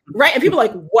 Right. And people are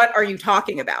like, what are you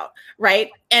talking about? Right.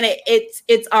 And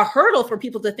it's a hurdle for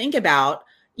people to think about,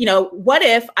 what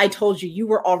if I told you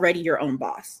were already your own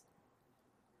boss?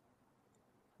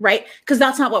 Right. Because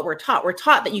that's not what we're taught. We're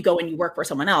taught that you go and you work for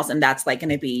someone else, and that's like going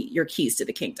to be your keys to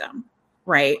the kingdom.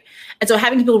 Right. And so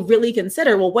having people really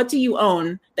consider, well, what do you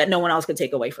own that no one else could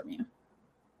take away from you?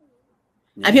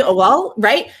 Yeah. And people,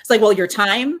 right. It's like, well, your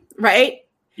time, right.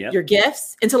 Yep. Your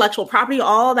gifts, intellectual property,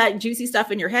 all that juicy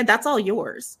stuff in your head, that's all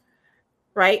yours,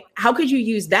 right? How could you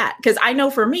use that? Because I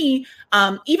know for me,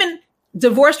 even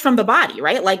divorced from the body,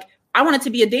 right? Like I wanted to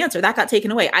be a dancer, that got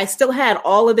taken away. I still had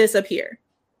all of this up here,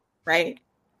 right?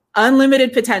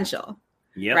 Unlimited potential,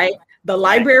 right? The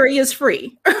library is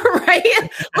free, right?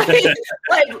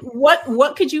 like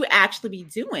what could you actually be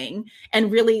doing and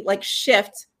really like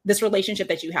shift this relationship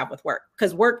that you have with work?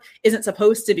 Because work isn't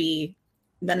supposed to be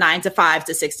the 9 to 5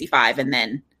 to 65, and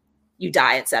then you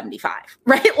die at 75,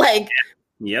 right? Like,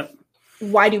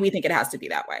 why do we think it has to be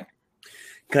that way?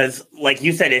 Because like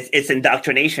you said, it's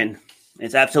indoctrination.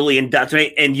 It's absolutely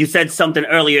indoctrination. And you said something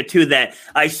earlier too, that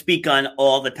I speak on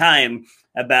all the time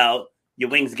about your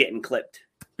wings getting clipped.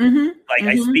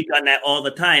 I speak on that all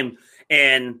the time.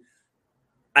 And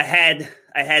I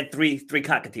had three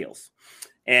cockatiels.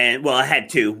 And well, I had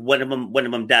two. One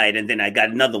of them died, and then I got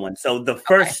another one. So the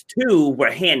first two were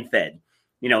hand fed,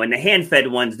 and the hand fed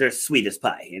ones, they're sweet as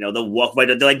pie. They'll walk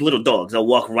they're like little dogs. They'll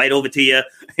walk right over to you,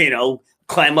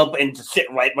 climb up and sit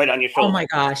right on your shoulder. Oh my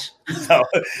gosh.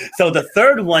 So the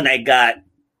third one I got,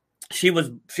 she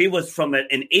was from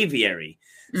an aviary.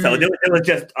 So there was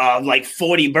just like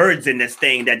 40 birds in this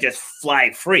thing that just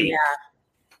fly free. Yeah.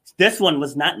 This one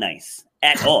was not nice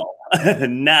at all.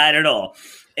 Not at all.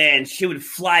 And she would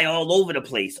fly all over the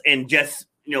place and just,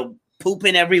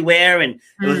 pooping everywhere. And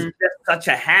it was just such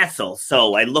a hassle.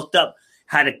 So I looked up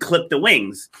how to clip the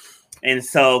wings. And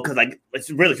so, because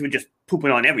it's really, she was just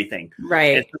pooping on everything.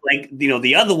 Right. And so,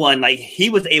 the other one, he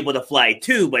was able to fly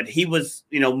too, but he was,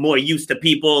 more used to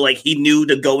people. Like he knew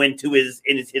to go into his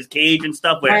cage and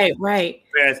stuff. Right.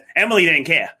 Whereas Emily didn't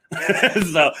care.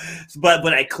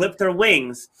 But I clipped her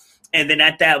wings. And then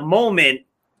at that moment,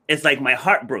 it's like my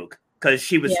heart broke. Because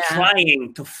she was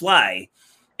trying to fly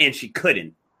and she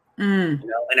couldn't. And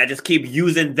I just keep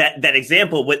using that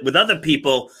example with other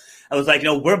people. I was like,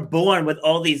 we're born with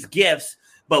all these gifts,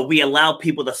 but we allow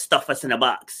people to stuff us in a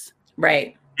box.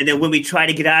 Right. And then when we try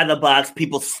to get out of the box,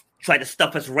 people try to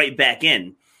stuff us right back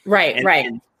in. Right.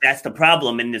 And that's the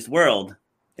problem in this world,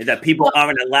 is that people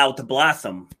aren't allowed to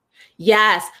blossom.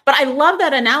 Yes. But I love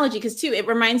that analogy because, too, it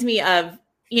reminds me of,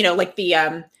 like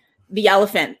the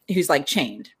elephant who's like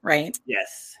chained, right?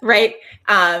 Yes. Right.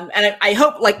 And I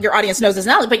hope like your audience knows this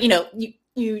analogy, but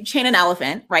you chain an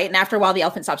elephant, right? And after a while, the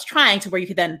elephant stops trying to where you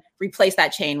could then replace that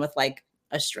chain with like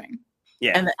a string.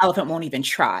 Yeah. And the elephant won't even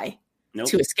try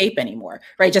to escape anymore,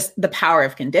 right? Just the power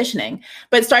of conditioning.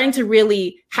 But starting to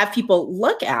really have people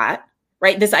look at,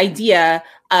 right, this idea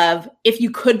of if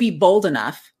you could be bold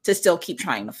enough to still keep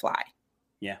trying to fly.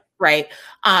 Yeah. Right.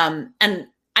 And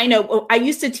I know I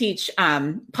used to teach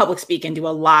public speak and do a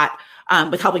lot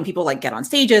with helping people like get on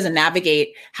stages and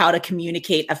navigate how to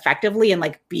communicate effectively and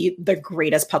like be the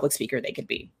greatest public speaker they could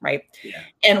be. Right. Yeah.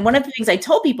 And one of the things I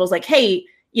told people is like, hey,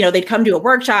 they'd come to a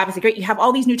workshop. It's like, great, you have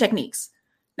all these new techniques.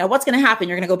 Now what's going to happen?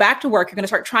 You're going to go back to work. You're going to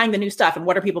start trying the new stuff. And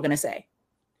what are people going to say?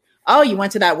 Oh, you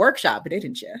went to that workshop,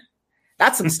 didn't you?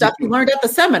 That's some stuff you learned at the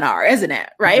seminar, isn't it?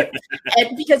 Right?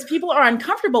 And because people are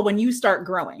uncomfortable when you start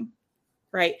growing,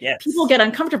 right? Yes. People get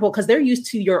uncomfortable because they're used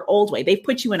to your old way. They've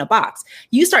put you in a box.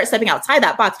 You start stepping outside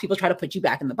that box, people try to put you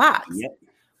back in the box. Yep.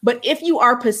 But if you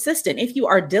are persistent, if you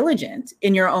are diligent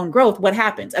in your own growth, what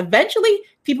happens? Eventually,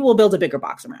 people will build a bigger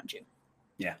box around you.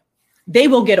 Yeah. They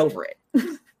will get over it.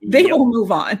 They will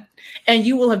move on, and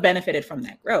you will have benefited from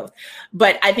that growth.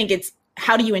 But I think it's,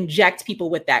 how do you inject people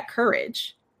with that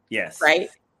courage? Yes. Right?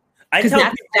 Because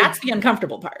that's the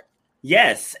uncomfortable part.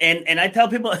 Yes. And I tell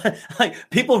people, like,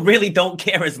 people really don't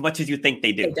care as much as you think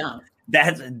they do. They don't.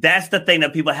 That's the thing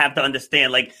that people have to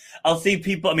understand. Like, I'll see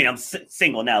people, I mean, I'm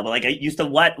single now, but like I used to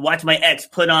watch my ex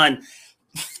put on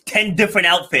 10 different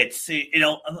outfits, you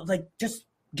know, I'm like, just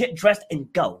get dressed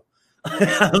and go.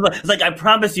 It's like, I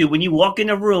promise you, when you walk in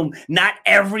a room, not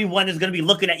everyone is going to be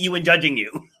looking at you and judging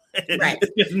you. Right.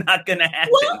 It's just not going to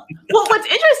happen. Well, what's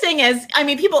interesting is, I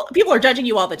mean, people are judging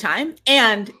you all the time,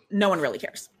 and no one really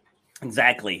cares.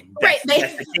 Exactly. Right.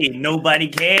 That's the key. Nobody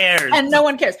cares. And no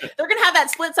one cares. They're going to have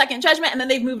that split second judgment, and then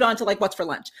they've moved on to like, what's for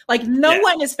lunch? Like, no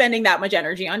one is spending that much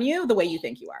energy on you the way you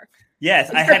think you are. Yes.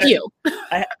 Except you.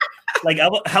 I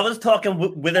was talking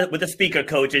with a speaker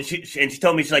coach, and she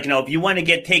told me, she's like, you know, if you want to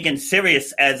get taken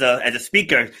serious as a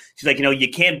speaker, she's like, you know, you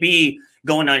can't be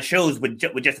going on shows with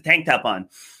just a tank top on.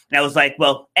 And I was like,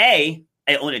 well, I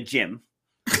own a gym,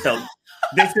 so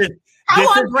this is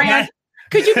on brand.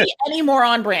 Could you be any more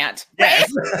on brand? Right?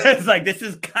 Yes. It's like, this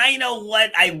is kind of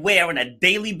what I wear on a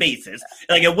daily basis.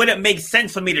 Like, it wouldn't make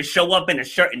sense for me to show up in a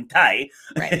shirt and tie,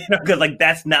 right? Because like,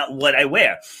 that's not what I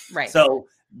wear. Right. So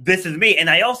this is me. And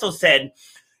I also said,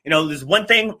 you know, there's one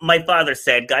thing my father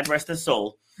said, God rest his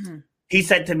soul. Mm-hmm. He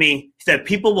said to me, he said,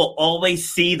 people will always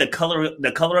see the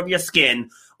color of your skin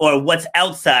or what's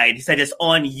outside. He said, it's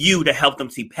on you to help them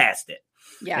see past it.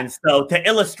 Yeah. And so to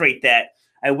illustrate that,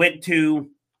 I went to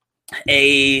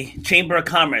a Chamber of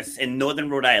Commerce in Northern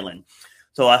Rhode Island.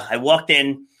 So I walked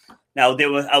in. Now there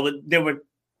was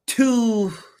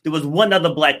one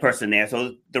other black person there.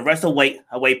 So the rest are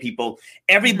white people.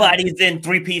 Everybody's in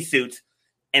 3-piece suits.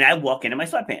 And I walk in my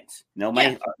sweatpants, you know,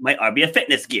 my RBF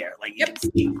fitness gear. Like,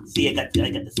 you see, I got the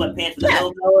sweatpants with the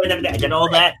logo and everything. I got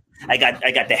all that. I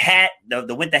got the hat,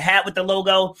 the winter hat with the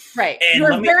logo. Right. And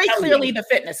you're very clearly the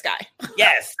fitness guy.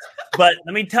 Yes. But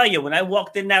let me tell you, when I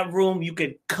walked in that room, you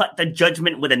could cut the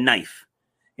judgment with a knife.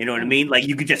 You know what I mean? Like,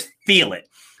 you could just feel it.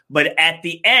 But at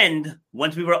the end,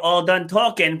 once we were all done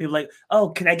talking, people were like, oh,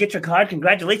 can I get your card?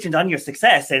 Congratulations on your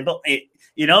success. And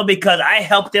you know, because I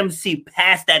helped them see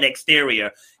past that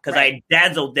exterior, because I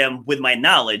dazzled them with my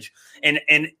knowledge, and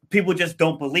people just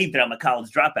don't believe that I'm a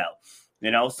college dropout, you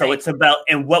know? So it's about,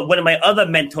 and what one of my other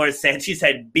mentors said, she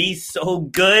said, be so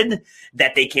good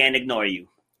that they can't ignore you.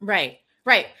 Right.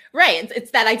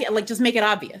 It's that idea, like, just make it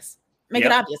obvious. Make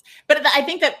it obvious. But I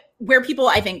think that where people,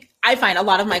 I find a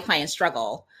lot of my clients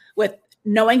struggle with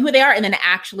knowing who they are and then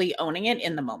actually owning it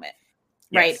in the moment,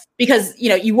 right? Yes. Because, you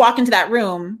know, you walk into that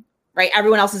room, right?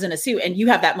 Everyone else is in a suit and you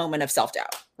have that moment of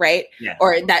self-doubt, right? Yeah.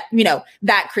 Or that, you know,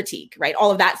 that critique, right?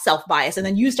 All of that self-bias. And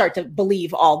then you start to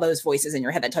believe all those voices in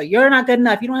your head that tell you, you're not good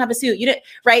enough. You don't have a suit. You didn't,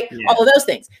 right? Yeah. All of those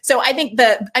things. So I think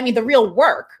the real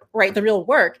work, right? The real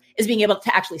work is being able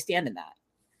to actually stand in that.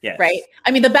 Yes. Right.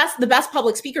 I mean, the best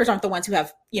public speakers aren't the ones who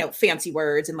have, you know, fancy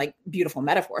words and like beautiful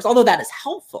metaphors, although that is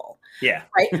helpful. Yeah.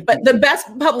 Right. But the best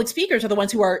public speakers are the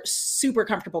ones who are super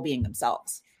comfortable being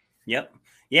themselves. Yep.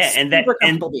 Yeah.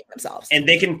 Being themselves. And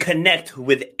they can connect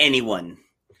with anyone,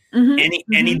 any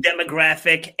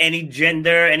demographic, any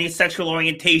gender, any sexual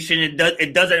orientation.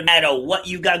 It doesn't matter what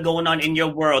you got going on in your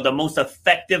world. The most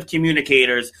effective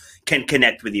communicators can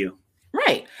connect with you.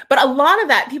 Right. But a lot of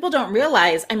that people don't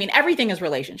realize. I mean, everything is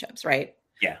relationships, right?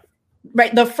 Yeah.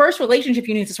 Right. The first relationship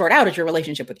you need to sort out is your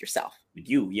relationship with yourself. With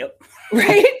you. Yep.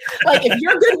 Right. Like, if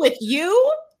you're good with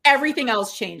you, everything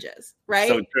else changes. Right.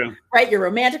 So true. Right. Your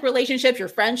romantic relationships, your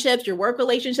friendships, your work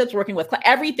relationships, working with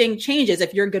everything changes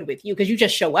if you're good with you, because you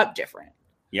just show up different.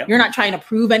 Yep. You're not trying to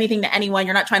prove anything to anyone.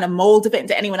 You're not trying to mold it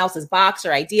into anyone else's box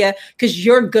or idea, because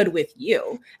you're good with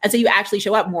you. And so you actually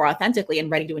show up more authentically and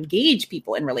ready to engage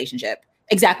people in relationship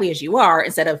exactly as you are,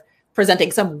 instead of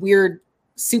presenting some weird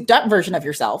souped up version of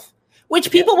yourself,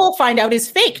 which people will find out is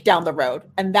fake down the road.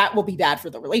 And that will be bad for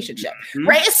the relationship.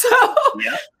 Right. So,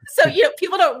 you know,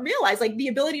 people don't realize, like, the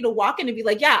ability to walk in and be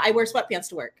like, yeah, I wear sweatpants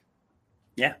to work.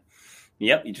 Yeah.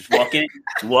 Yep. You just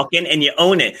walk in and you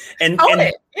own it. And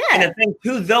the thing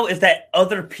too, though, is that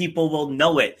other people will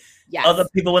know it. Yes. Other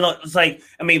people would, it's like,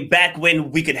 I mean, back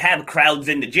when we could have crowds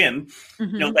in the gym,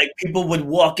 Mm-hmm. you know, like people would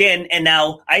walk in, and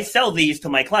now I sell these to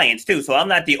my clients too. So I'm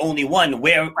not the only one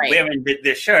wearing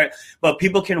this shirt, but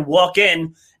people can walk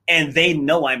in and they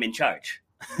know I'm in charge.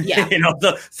 Yeah. You know,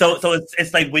 so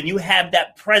it's like when you have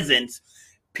that presence,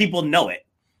 people know it.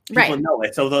 People know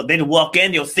it. So they'd walk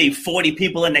in, you'll see 40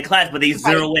 people in the class, but they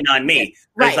zero in on me.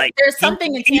 Right. It's like, There's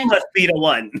something he must be the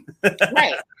one.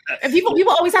 Right. And people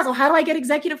always ask, well, how do I get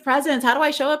executive presence? How do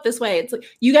I show up this way? It's like,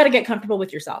 you got to get comfortable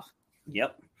with yourself.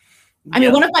 Yep. I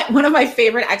mean, one of my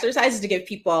favorite exercises is to give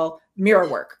people mirror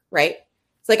work, right?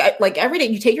 It's like every day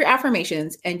you take your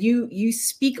affirmations and you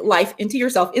speak life into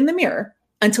yourself in the mirror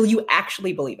until you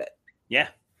actually believe it. Yeah.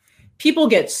 People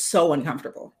get so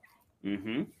uncomfortable.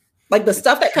 Mm-hmm. Like the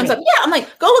stuff that comes up. Yeah. I'm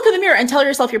like, go look in the mirror and tell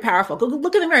yourself you're powerful. Go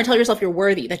look in the mirror and tell yourself you're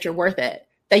worthy, that you're worth it,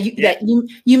 that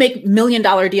you make $1 million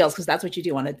deals because that's what you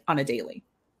do on a daily,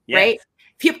 right?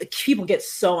 People get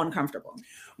so uncomfortable.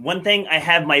 One thing I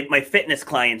have my fitness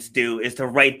clients do is to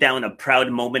write down a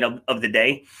proud moment of the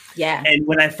day. Yeah. And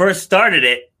when I first started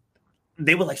it,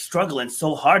 they were like struggling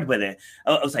so hard with it.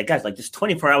 I was like, guys, like just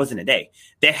 24 hours in a day.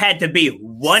 There had to be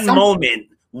one moment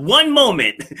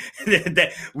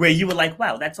that where you were like,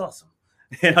 wow, that's awesome.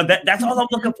 You know, that's all I'm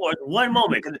looking for is one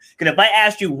moment. Because if I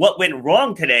asked you what went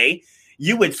wrong today,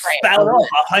 you would spout off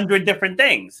 100 different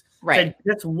things. Right.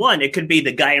 So just one. It could be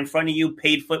the guy in front of you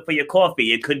paid for your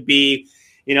coffee. It could be,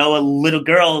 you know, a little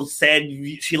girl said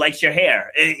she likes your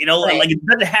hair. You know, like it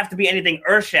doesn't have to be anything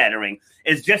earth-shattering.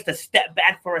 It's just to step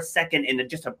back for a second and to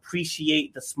just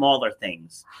appreciate the smaller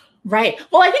things. Right.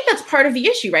 Well, I think that's part of the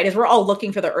issue, right? Is we're all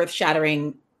looking for the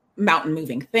earth-shattering,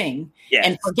 mountain-moving thing,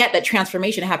 and forget that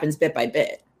transformation happens bit by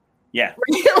bit. Yeah.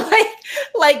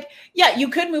 Yeah, you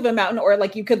could move a mountain, or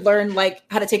like you could learn like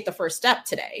how to take the first step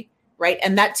today, right?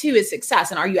 And that too is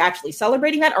success. And are you actually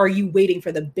celebrating that, or are you waiting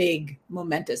for the big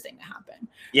momentous thing to happen?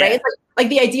 Yeah. Right? It's like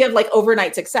the idea of like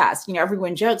overnight success. You know,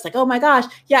 everyone jokes like, oh my gosh,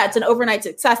 yeah, it's an overnight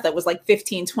success that was like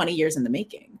 15, 20 years in the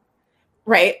making,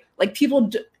 right? Like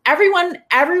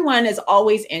everyone is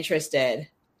always interested,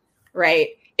 right,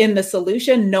 in the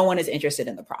solution. No one is interested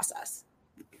in the process.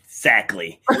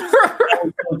 Exactly.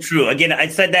 So true. Again, I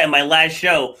said that in my last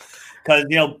show because,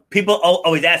 you know, people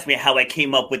always ask me how I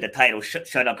came up with the title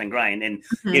Shut Up and Grind. And,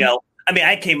 you know, I mean,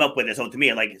 I came up with it. So to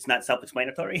me, like, it's not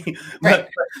self-explanatory. but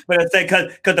it's like,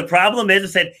 because the problem is, I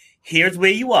said, here's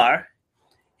where you are.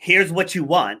 Here's what you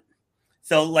want.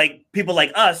 So like people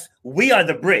like us, we are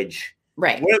the bridge.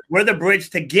 Right. We're the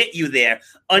bridge to get you there.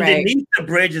 Underneath the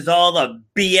bridge is all the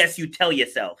BS you tell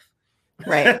yourself.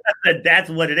 Right.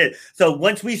 That's what it is. So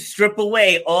once we strip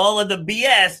away all of the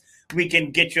BS, we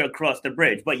can get you across the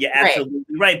bridge. But you're absolutely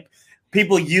right.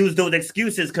 People use those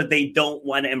excuses because they don't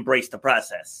want to embrace the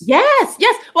process. Yes.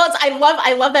 Well,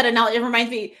 I love that analogy. It reminds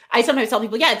me. I sometimes tell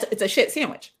people, it's a shit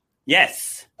sandwich.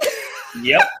 Yes.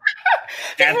 Yep.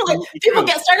 people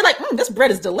get started like, this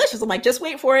bread is delicious. I'm like, just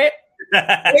wait for it.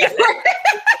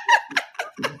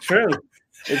 True.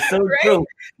 It's so true.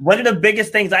 One of the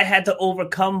biggest things I had to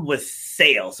overcome was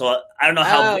sales. So I don't know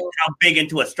how big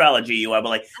into astrology you are, but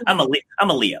like I'm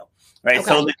a Leo, right?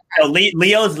 Okay. So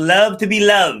Leos love to be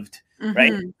loved,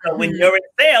 right? So when you're in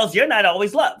sales, you're not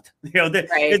always loved. You know,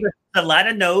 there's a lot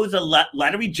of no's, a lot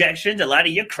of rejections, a lot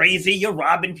of you're crazy, you're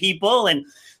robbing people, and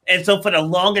so for the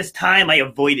longest time, I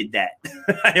avoided that.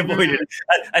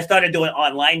 I started doing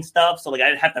online stuff, so like I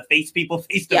didn't have to face people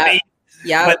face to face.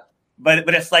 Yeah. But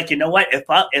it's like, you know what? It's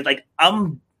like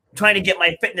I'm trying to get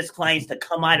my fitness clients to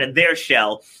come out of their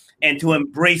shell and to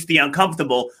embrace the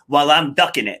uncomfortable while I'm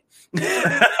ducking it.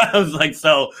 I was like,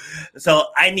 so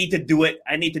I need to do it.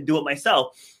 I need to do it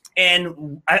myself.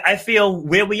 And I feel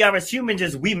where we are as humans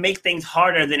is we make things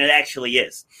harder than it actually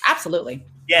is. Absolutely.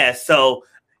 Yeah. So,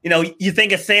 you know, you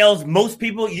think of sales, most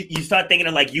people, you start thinking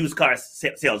of like used car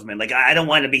salesmen. Like, I don't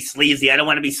want to be sleazy. I don't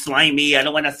want to be slimy. I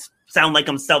don't want to sound like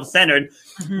I'm self-centered.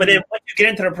 But then once you get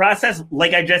into the process,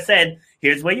 like I just said,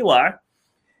 here's where you are.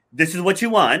 This is what you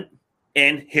want.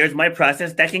 And here's my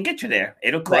process that can get you there.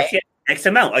 It'll cost you X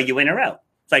amount. Are you in or out?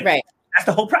 It's like, that's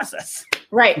the whole process.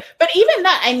 Right. But even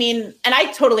that, I mean, and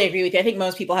I totally agree with you. I think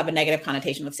most people have a negative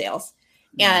connotation with sales.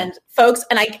 And folks,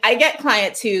 and I get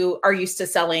clients who are used to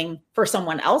selling for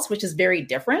someone else, which is very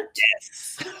different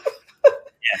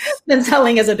than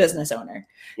selling as a business owner.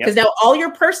 Because now all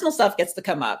your personal stuff gets to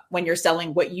come up when you're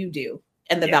selling what you do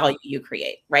and the value you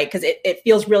create, right? Because it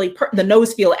feels really, the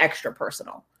no's feel extra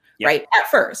personal, right?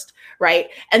 At first, right?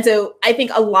 And so I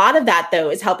think a lot of that, though,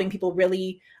 is helping people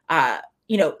really,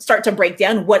 start to break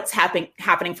down what's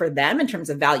happening for them in terms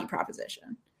of value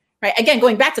proposition. Right. Again,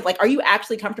 going back to like, are you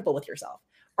actually comfortable with yourself?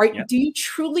 Do you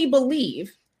truly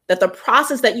believe that the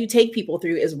process that you take people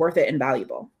through is worth it and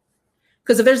valuable.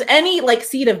 Because if there's any like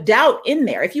seed of doubt in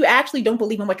there, if you actually don't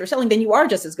believe in what you're selling, then you are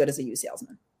just as good as a used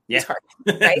salesman. Yeah, it's hard,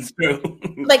 right? That's true.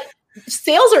 Like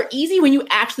sales are easy when you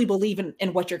actually believe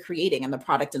in what you're creating and the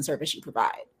product and service you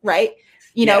provide, right?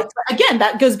 You know, again,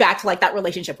 that goes back to like that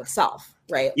relationship with self,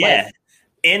 right? Yeah, like,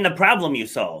 and the problem you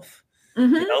solve. You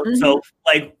know, so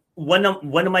like one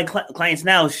of my clients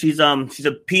now, she has a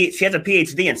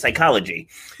PhD in psychology.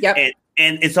 Yep.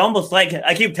 And it's almost like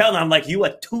I keep telling her, I'm like, you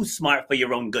are too smart for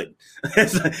your own good.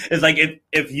 It's like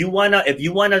if you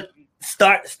wanna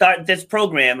start this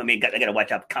program, I mean, I gotta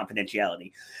watch out for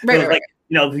confidentiality. Right. Like,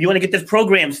 you know, if you want to get this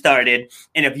program started,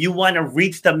 and if you want to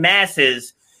reach the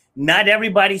masses, not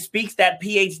everybody speaks that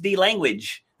PhD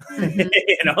language. You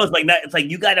know, it's like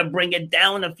you got to bring it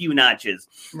down a few notches.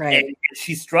 Right. And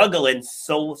she's struggling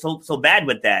so bad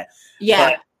with that.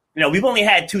 Yeah. But, you know, we've only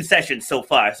had 2 sessions so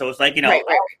far, so it's like, you know,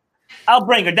 I'll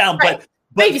bring her down, but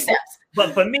baby steps.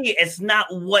 But for me, it's not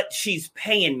what she's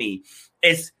paying me.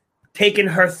 It's taking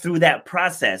her through that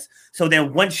process. So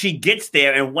then once she gets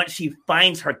there and once she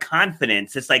finds her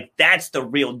confidence, it's like that's the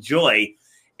real joy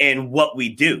in what we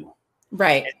do.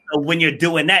 Right. And so when you're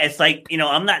doing that, it's like, you know,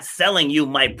 I'm not selling you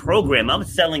my program. I'm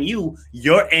selling you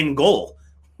your end goal.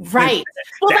 Right.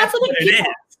 Well, that's what it is.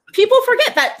 People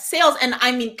forget that sales. And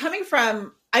I mean, coming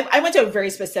from, I went to a very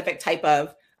specific type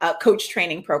of coach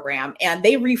training program, and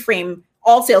they reframe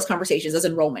all sales conversations as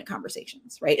enrollment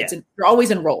conversations, right? Yeah. You're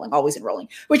always enrolling,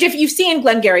 which if you've seen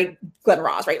Glenn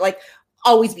Ross, right? Like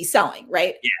always be selling,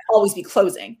 right? Yeah. Always be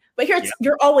closing. But here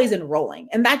you're always enrolling.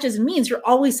 And that just means you're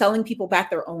always selling people back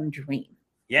their own dream.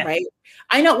 Yeah. Right.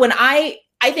 I know when I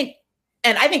think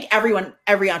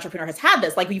every entrepreneur has had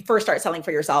this, like when you first start selling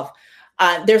for yourself,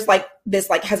 there's like this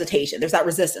like hesitation. There's that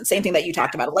resistance. Same thing that you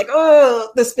talked about. Like,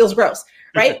 oh, this feels gross.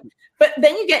 Right. But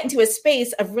then you get into a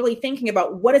space of really thinking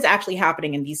about what is actually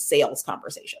happening in these sales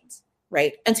conversations.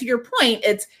 Right. And to your point,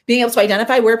 it's being able to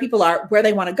identify where people are, where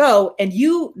they want to go, and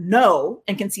you know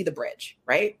and can see the bridge.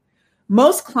 Right.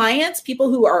 Most clients, people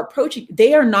who are approaching,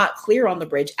 they are not clear on the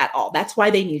bridge at all. That's why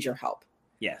they need your help.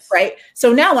 Yes. Right.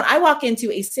 So now when I walk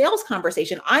into a sales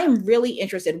conversation, I'm really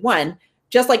interested. One,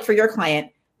 just like for your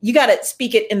client, you got to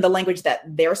speak it in the language that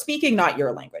they're speaking, not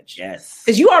your language. Yes.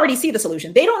 Because you already see the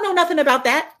solution. They don't know nothing about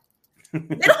that.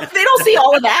 They don't see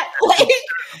all of that. Like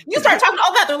you start talking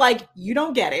all that, they're like, you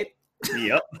don't get it.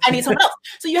 Yep. I need someone else.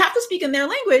 So you have to speak in their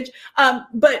language.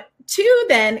 But 2,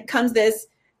 then comes this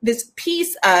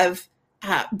piece of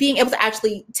being able to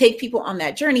actually take people on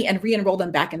that journey and re-enroll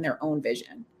them back in their own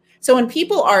vision. So when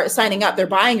people are signing up, they're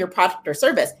buying your product or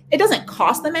service. It doesn't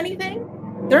cost them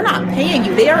anything. They're not paying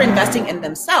you. They are investing in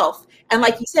themselves. And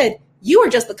like you said, you are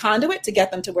just the conduit to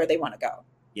get them to where they want to go.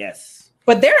 Yes.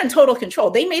 But they're in total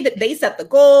control. They set the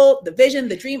goal, the vision,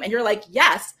 the dream, and you're like,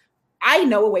 yes, I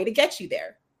know a way to get you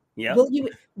there. Yeah.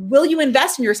 Will you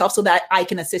invest in yourself so that I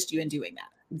can assist you in doing that?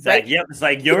 It's right? Like, yep. It's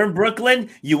like you're in Brooklyn.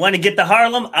 You want to get to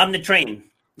Harlem. I'm the train.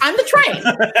 I'm the train,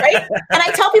 right? And I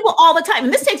tell people all the time,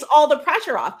 and this takes all the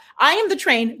pressure off. I am the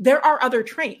train. There are other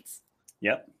trains.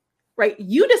 Yep. Right.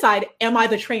 You decide, am I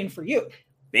the train for you?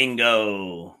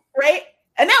 Bingo. Right.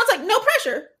 And now it's like no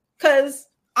pressure because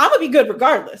I'm gonna be good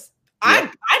regardless.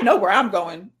 Yep. I know where I'm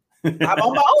going. I'm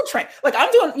on my own train. Like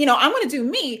I'm doing, I'm going to do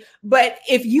me. But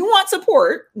if you want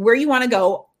support where you want to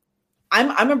go,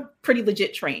 I'm a pretty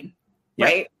legit train,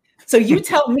 right? So you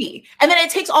tell me, and then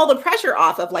it takes all the pressure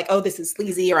off of like, oh, this is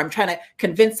sleazy, or I'm trying to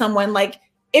convince someone. Like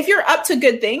if you're up to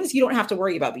good things, you don't have to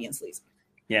worry about being sleazy.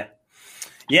 Yeah.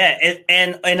 Yeah.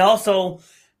 And also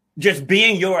just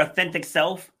being your authentic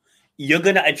self, you're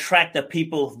going to attract the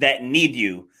people that need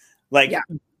you.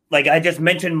 Like I just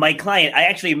mentioned my client, I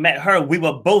actually met her. We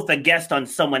were both a guest on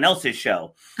someone else's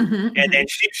show. And then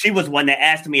she was one that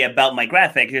asked me about my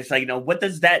graphic. It's like, what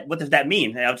does that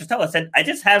mean? And I'll just tell her, I said, I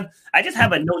just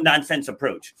have a no nonsense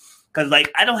approach. Cause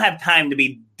like, I don't have time to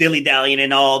be dilly dallying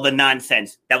and all the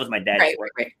nonsense. That was my dad's word.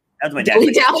 Right. That was my dad's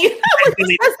dilly dallying.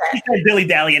 Dilly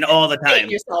dallying all the time.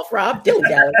 Hate yourself, Rob. Dilly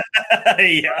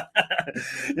dallying. Yeah.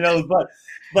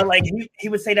 But like he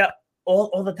would say that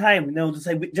all the time,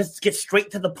 just get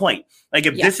straight to the point. Like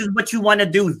if this is what you want to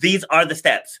do, these are the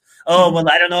steps. Oh, well,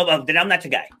 I don't know about, then I'm not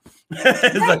your guy.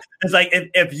 It's like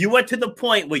if you are to the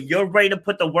point where you're ready to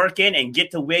put the work in and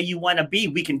get to where you want to be,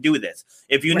 we can do this.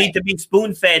 If you need to be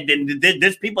spoon fed, then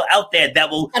there's people out there that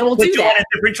will put you on a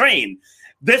different train.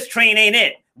 This train ain't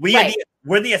it.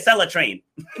 We're the Acela train.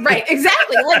 Right,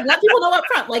 exactly. Like let people know up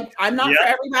front. Like I'm not for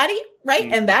everybody,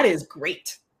 right? And that is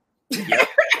great. Yep.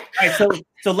 All right,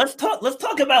 so let's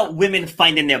talk about women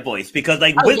finding their voice, because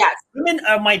like women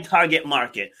are my target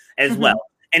market as well.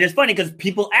 And it's funny because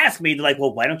people ask me, they're like,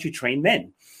 well, why don't you train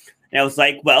men? And I was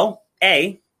like, well,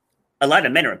 a lot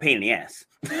of men are a pain in the ass.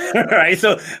 Right?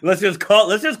 So let's just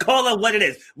call it what it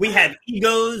is. We have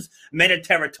egos, men are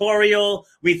territorial,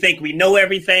 we think we know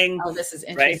everything. Oh, this is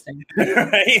interesting. Right?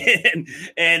 Right?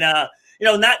 And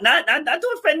not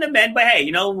to offend the men, but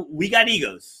hey, we got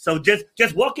egos. So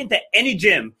just walk into any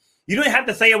gym. You don't have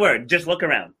to say a word, just look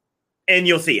around and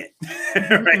you'll see it.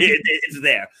 Right? It's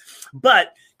there.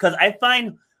 But because I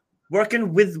find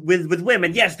working with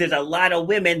women, yes, there's a lot of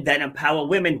women that empower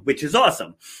women, which is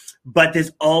awesome. But there's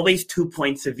always 2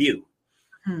 points of view,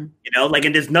 and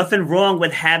there's nothing wrong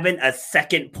with having a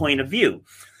second point of view.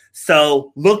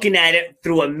 So looking at it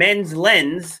through a men's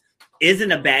lens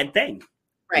isn't a bad thing,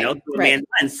 right? Through a man's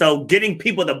lens. So getting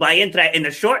people to buy into that in the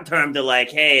short term, they're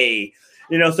like, hey,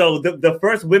 so the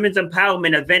first women's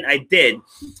empowerment event I did,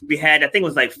 we had, I think it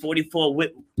was like 44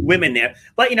 women there,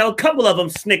 but a couple of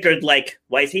them snickered like,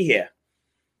 why is he here?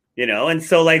 And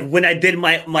so like when I did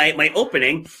my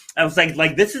opening, I was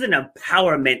like this is an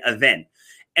empowerment event.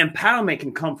 Empowerment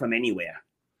can come from anywhere.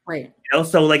 Right.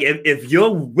 So like if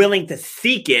you're willing to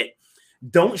seek it,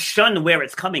 don't shun where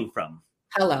it's coming from.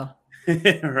 Hello.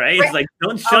 Right? It's like,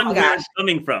 don't shun where it's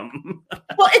coming from.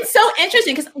 Well, it's so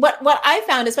interesting because what I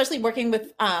found, especially working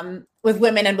with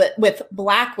women and with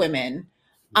Black women,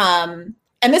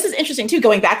 and this is interesting too,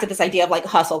 going back to this idea of like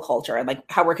hustle culture and like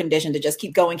how we're conditioned to just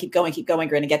keep going, we're going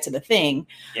to get to the thing.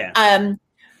 Yeah.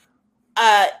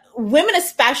 Women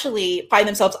especially find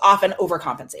themselves often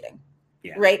overcompensating,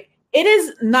 right? It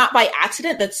is not by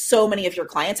accident that so many of your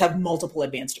clients have multiple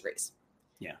advanced degrees.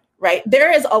 Yeah. Right.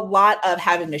 There is a lot of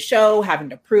having to show, having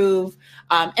to prove.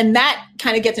 And that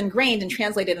kind of gets ingrained and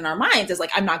translated in our minds as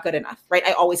like, I'm not good enough, right?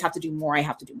 I always have to do more. I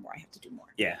have to do more.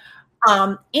 Yeah.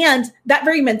 And that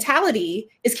very mentality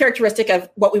is characteristic of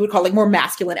what we would call like more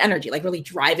masculine energy, like really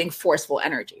driving, forceful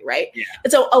energy, right? Yeah.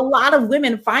 And so a lot of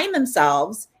women find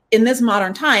themselves in this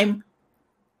modern time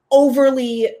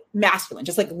overly masculine,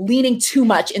 just like leaning too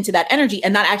much into that energy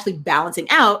and not actually balancing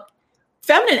out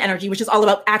feminine energy, which is all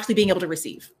about actually being able to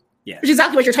receive. Yeah. Which is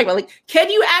exactly what you're talking about. Like, can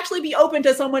you actually be open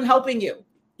to someone helping you?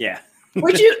 Yeah.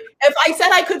 Would you, if I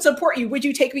said I could support you, would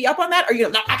you take me up on that? Or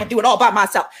no, I can do it all by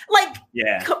myself. Like,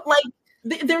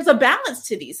 there's a balance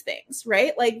to these things,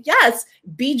 right? Like, yes,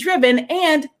 be driven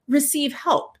and receive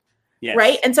help. Yes.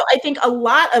 Right. And so I think a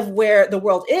lot of where the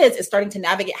world is starting to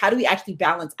navigate, how do we actually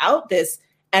balance out this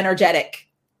energetic,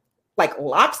 like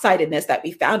lopsidedness that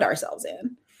we found ourselves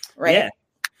in? Right. Yeah.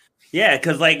 Yeah.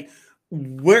 Cause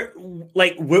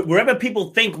wherever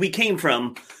people think we came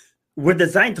from, we're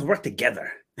designed to work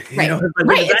together. Right.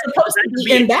 Right. It's supposed to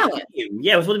be in balance.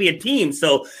 Yeah, it's supposed to be a team.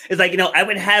 So it's like, I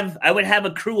would have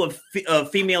a crew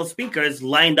of female speakers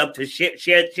lined up to share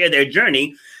their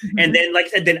journey. Mm-hmm. And then, like I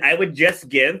said, then I would just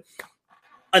give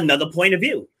another point of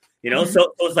view. Mm-hmm.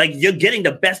 So it's like you're getting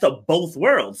the best of both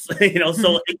worlds, so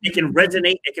it can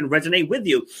resonate with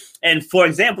you. And for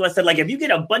example, I said, like, if you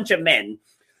get a bunch of men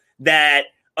that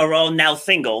are all now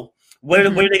single, what are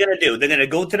they going to do? They're going to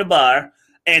go to the bar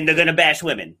and they're going to bash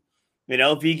women.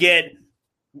 If you get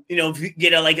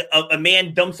a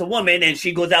man dumps a woman and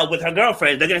she goes out with her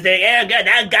girlfriend, they're going to say, yeah, God,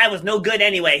 that guy was no good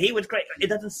anyway. He was great. It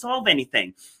doesn't solve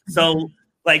anything. So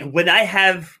like when I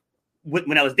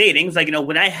was dating, it's like,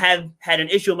 when I have had an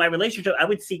issue in my relationship, I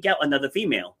would seek out another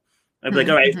female. I'd be like,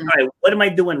 all right, what am I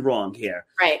doing wrong here?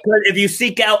 Right. But if you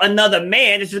seek out another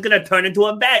man, it's just going to turn into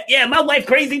a bad. Yeah, my wife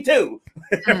crazy too.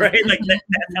 Right. Like that's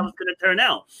how it's going to turn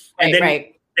out. And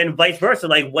then vice versa.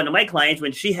 Like one of my clients,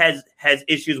 when she has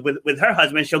issues with her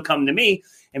husband, she'll come to me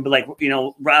and be like,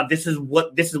 Rob, this is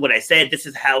what I said. This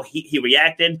is how he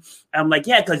reacted. I'm like,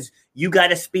 yeah, because you got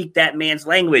to speak that man's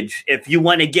language if you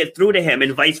want to get through to him,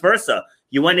 and vice versa.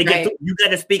 You want to get through, you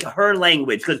got to speak her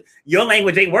language because your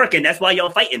language ain't working. That's why y'all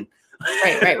fighting.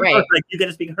 Right. Like you got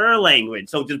to speak her language.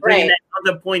 So just bringing that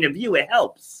other point of view, it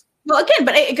helps. Well, again,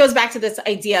 but it goes back to this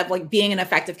idea of like being an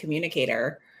effective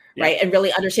communicator. Right. And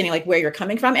really understanding like where you're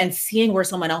coming from and seeing where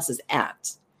someone else is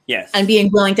at. Yes. And being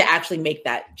willing to actually make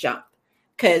that jump.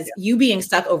 Because you being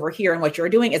stuck over here and what you're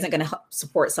doing isn't going to help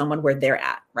support someone where they're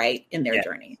at, right, in their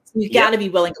journey. So you got to be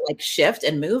willing to like shift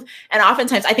and move. And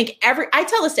oftentimes I think I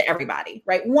tell this to everybody,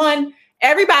 right? One,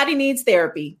 everybody needs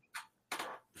therapy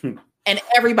and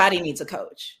everybody needs a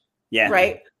coach. Yeah.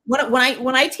 Right.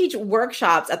 When I teach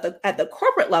workshops at the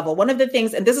corporate level, one of the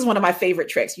things, and this is one of my favorite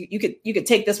tricks, you could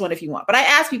take this one if you want, but I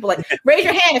ask people like, raise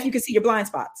your hand if you can see your blind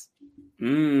spots. I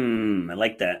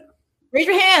like that. Raise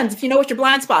your hands if you know what your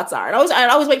blind spots are. And I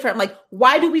always wait for it. I'm like,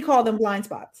 why do we call them blind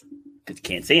spots? Because you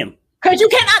can't see them. Because you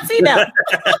cannot see them.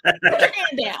 Put your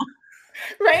hand down.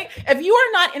 Right? If you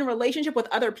are not in a relationship with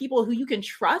other people who you can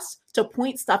trust to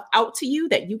point stuff out to you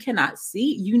that you cannot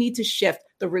see, you need to shift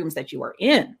the rooms that you are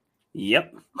in.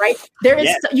 Yep. Right. There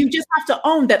is, you just have to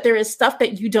own that there is stuff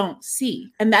that you don't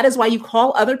see. And that is why you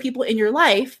call other people in your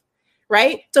life,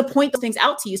 right, to point those things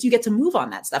out to you so you get to move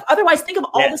on that stuff. Otherwise, think of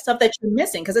all the stuff that you're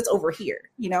missing because it's over here,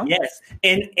 you know? Yes.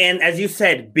 And as you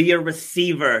said, be a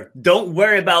receiver. Don't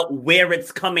worry about where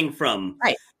it's coming from.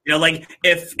 Right. You know, like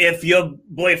if your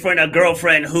boyfriend or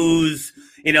girlfriend who's,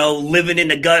 you know, living in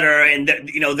the gutter and,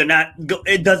 you know, they're not,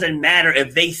 it doesn't matter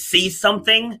if they see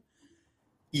something.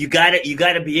 You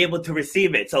gotta be able to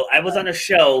receive it. So I was on a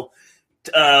show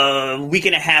a week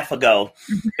and a half ago.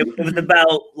 It was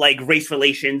about like race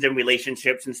relations and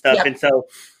relationships and stuff. Yep. And so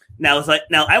now it's like,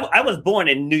 I was born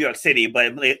in New York City,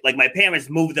 but like my parents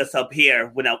moved us up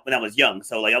here when I was young.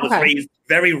 So like I was raised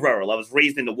very rural. I was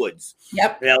raised in the woods.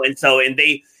 Yep. You know, and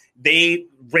they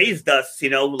raised us, you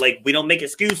know, like we don't make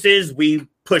excuses. We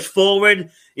push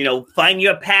forward, you know, find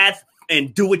your path.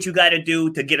 And do what you got to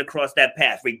do to get across that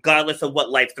path, regardless of what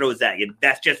life throws at you.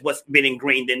 That's just what's been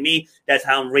ingrained in me. That's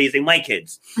how I'm raising my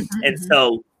kids. Mm-hmm. And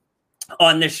so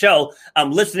on this show,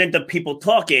 I'm listening to people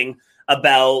talking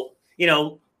about, you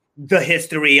know, the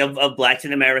history of Blacks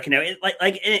in America.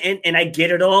 And I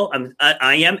get it all.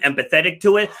 I am empathetic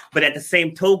to it. But at the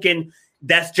same token,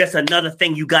 that's just another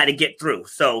thing you got to get through.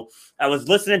 So I was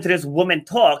listening to this woman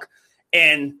talk,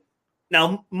 and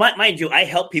now, mind you, I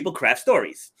help people craft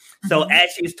stories. So as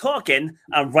she's talking,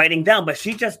 I'm writing down, but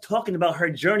she's just talking about her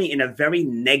journey in a very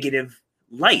negative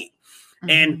light. Mm-hmm.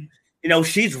 And, you know,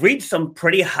 she's reached some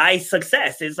pretty high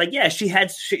success. It's like, yeah, she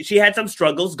had some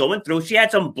struggles going through. She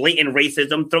had some blatant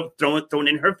racism thrown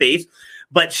in her face,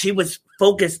 but she was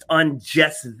focused on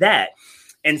just that.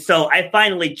 And so I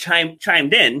finally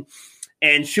chimed in,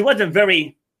 and she wasn't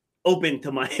very open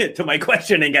to my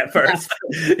questioning at first,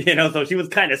 you know, so she was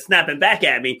kind of snapping back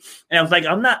at me, and I was like,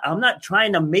 I'm not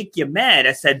trying to make you mad.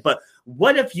 I said, but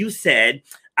what if you said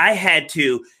I had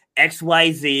to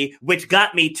XYZ, which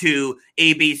got me to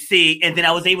ABC, and then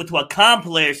I was able to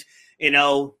accomplish, you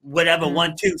know, whatever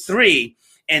 1, 2, 3,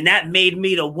 and that made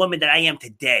me the woman that I am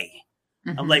today.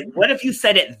 Mm-hmm. I'm like, what if you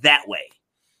said it that way?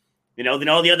 You know, then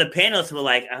all the other panelists were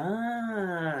like,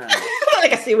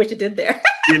 like, I see what you did there.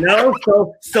 You know,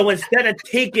 so instead of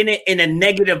taking it in a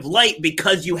negative light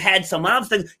because you had some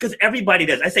obstacles, because everybody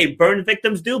does. I say burn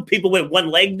victims do, people with one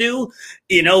leg do,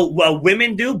 you know,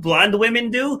 women do, blonde women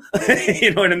do.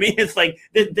 You know what I mean? It's like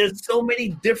there's so many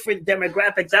different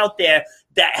demographics out there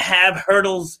that have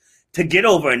hurdles to get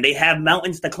over, and they have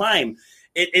mountains to climb.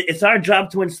 It's our job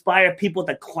to inspire people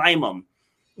to climb them.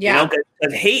 Yeah, you know,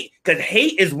 because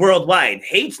hate is worldwide.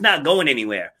 Hate's not going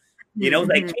anywhere. You know,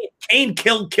 like Cain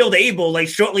killed Abel like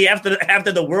shortly after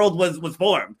the world was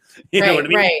formed. You know what I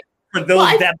mean? Right. For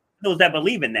those that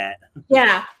believe in that.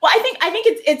 Yeah. Well, I think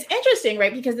it's interesting,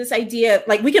 right? Because this idea,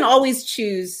 like, we can always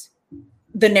choose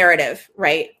the narrative,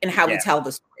 right, and how we tell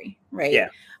the story, right? Yeah.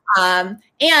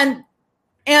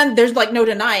 And there's like no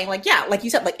denying, like, yeah, like you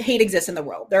said, like hate exists in the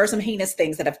world. There are some heinous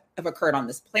things that have occurred on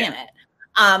this planet.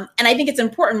 Yeah. And I think it's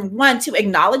important, one, to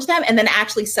acknowledge them and then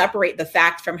actually separate the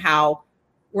fact from how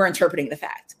we're interpreting the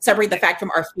fact, separate the fact from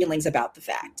our feelings about the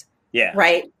fact. Yeah.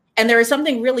 Right. And there is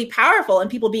something really powerful in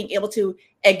people being able to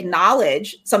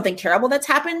acknowledge something terrible that's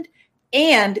happened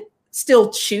and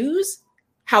still choose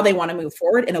how they want to move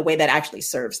forward in a way that actually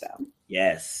serves them.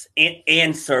 Yes.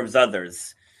 And serves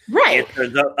others. Right.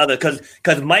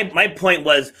 Because my point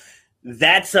was,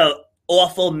 that's an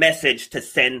awful message to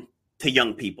send to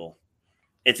young people.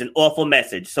 It's an awful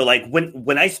message. So like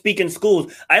when I speak in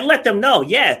schools, I let them know,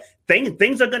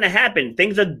 things are going to happen.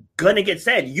 Things are going to get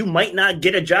said. You might not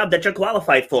get a job that you're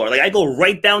qualified for. Like, I go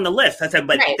right down the list. I said,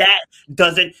 but that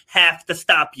doesn't have to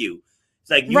stop you.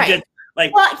 It's like, you just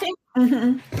like, well, I think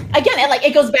again,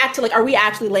 it goes back to like, are we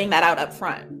actually laying that out up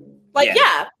front? Like,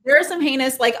 there is some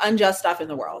heinous, like, unjust stuff in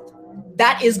the world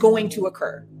that is going to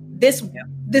occur.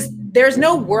 There's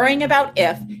no worrying about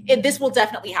if this will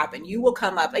definitely happen. You will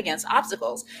come up against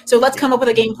obstacles. So let's come up with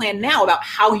a game plan now about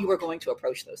how you are going to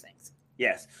approach those things.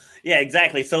 Yes. Yeah,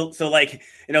 exactly. So like,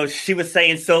 you know, she was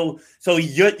saying, so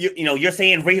you're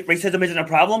saying racism isn't a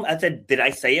problem. I said, did I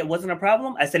say it wasn't a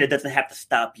problem? I said, it doesn't have to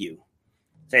stop you.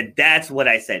 I said, that's what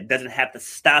I said. It doesn't have to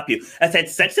stop you. I said,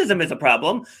 sexism is a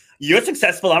problem. You're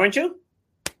successful, aren't you?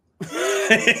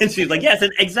 And she's like, yes,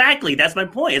 exactly. That's my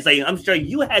point. It's like, I'm sure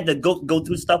you had to go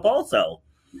through stuff also.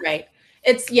 Right.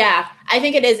 It's, I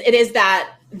think it is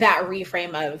that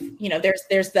reframe of, you know,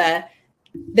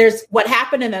 there's what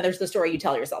happened, and then there's the story you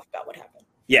tell yourself about what happened.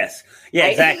 Yes. Yeah,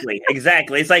 right?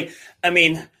 Exactly. It's like, I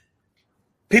mean,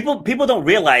 people don't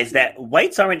realize that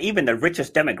whites aren't even the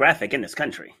richest demographic in this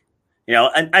country. You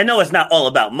know, and I know it's not all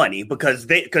about money because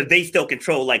they still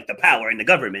control like the power in the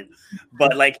government,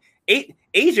 but like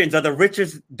Asians are the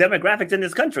richest demographics in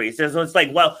this country. So it's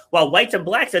like, while whites and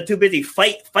blacks are too busy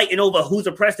fighting over who's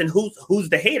oppressed and who's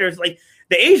the haters, like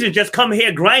the Asians just come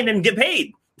here, grind, and get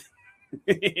paid.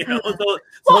 You know?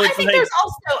 I think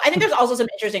there's also some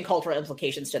interesting cultural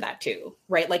implications to that too,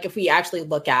 right? Like if we actually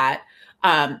look at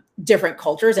different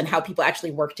cultures and how people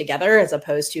actually work together, as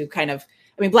opposed to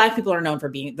Black people are known for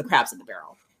being the crabs in the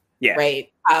barrel. Yeah.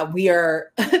 Right. We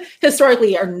are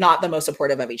historically are not the most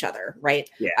supportive of each other. Right.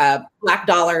 Yeah. Black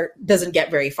dollar doesn't get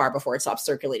very far before it stops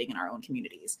circulating in our own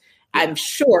communities. Yeah. I'm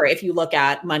sure if you look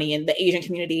at money in the Asian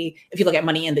community, if you look at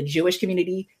money in the Jewish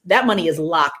community, that money is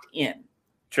locked in.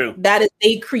 True. That is,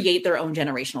 they create their own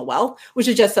generational wealth, which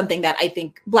is just something that I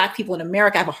think Black people in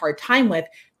America have a hard time with,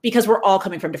 because we're all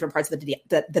coming from different parts of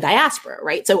the diaspora,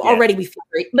 right? So already we feel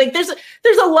like there's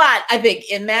a lot, I think,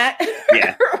 in that.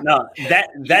 Yeah, no,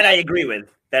 that I agree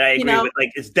with. That I agree with.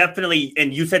 Like, it's definitely,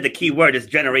 and you said the key word is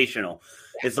generational.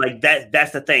 Yeah. It's like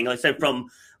that's the thing. Like I said,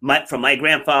 from my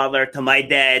grandfather to my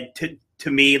dad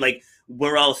to me, like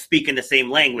we're all speaking the same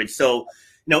language. So,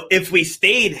 if we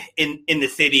stayed in the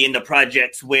city, in the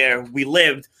projects where we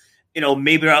lived,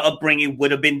 maybe our upbringing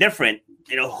would have been different.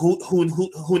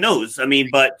 Who knows? I mean,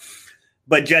 but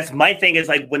just my thing is,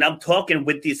 like, when I'm talking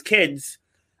with these kids,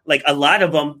 like a lot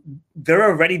of them, they're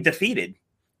already defeated.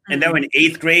 And they're in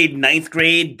 8th grade, 9th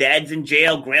grade, dad's in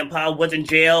jail, grandpa was in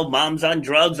jail, mom's on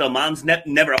drugs, or mom's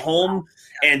never home.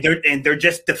 And they're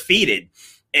just defeated.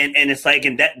 And it's like,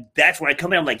 and that's where I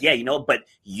come in. I'm like, yeah, but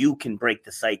you can break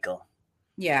the cycle.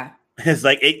 Yeah. It's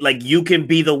like, you can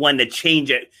be the one to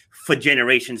change it for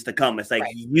generations to come. It's like,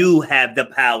 you have the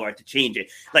power to change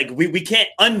it. Like, we can't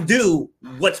undo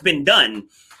what's been done,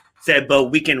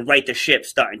 but we can right the ship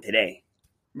starting today.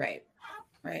 Right.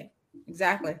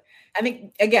 Exactly. I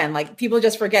think, again, like, people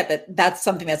just forget that that's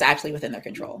something that's actually within their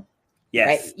control. Yes.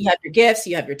 Right? You have your gifts,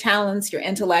 you have your talents, your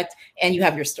intellect, and you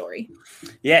have your story.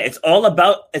 Yeah. It's all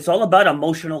about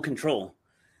emotional control.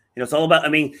 It's all about,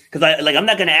 because I'm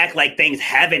not going to act like things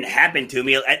haven't happened to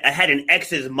me. I had an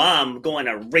ex's mom go on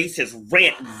a racist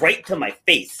rant right to my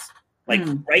face,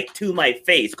 right to my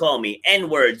face, call me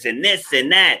N-words and this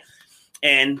and that.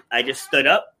 And I just stood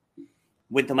up,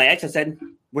 went to my ex and said,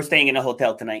 we're staying in a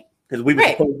hotel tonight, because we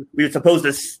were supposed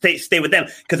to stay with them,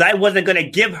 because I wasn't going to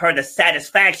give her the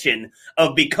satisfaction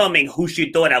of becoming who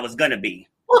she thought I was going to be.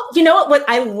 Well, you know what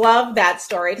I love that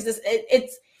story, because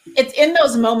it's in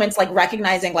those moments, like,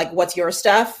 recognizing, like, what's your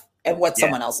stuff and what's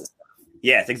someone else's stuff.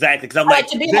 Yes, exactly. Because I'm like,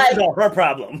 this is all her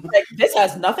problem. Like, this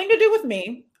has nothing to do with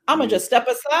me. I'm going to just step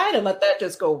aside and let that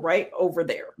just go right over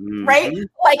there. Right?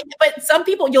 Like, but some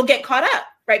people, you'll get caught up,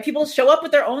 right? People show up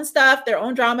with their own stuff, their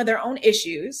own drama, their own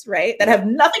issues, right? That have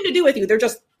nothing to do with you. They're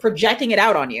just projecting it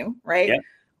out on you, right? Yeah.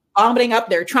 Vomiting up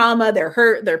their trauma, their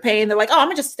hurt, their pain. They're like, oh, I'm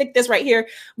going to just stick this right here.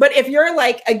 But if you're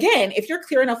like, again, if you're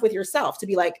clear enough with yourself to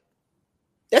be like,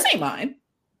 this ain't mine.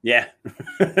 Yeah.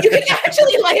 You can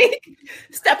actually, like,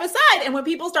 step aside. And when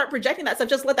people start projecting that stuff,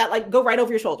 just let that, like, go right over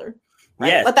your shoulder. Right?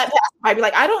 Yes. Let that pass by. Be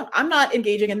like, I'm not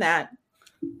engaging in that.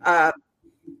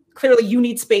 Clearly you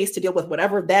need space to deal with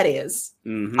whatever that is.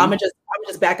 I'm gonna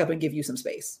just back up and give you some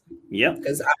space. Yeah.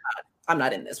 Because I'm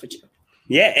not in this with you.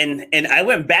 Yeah. And I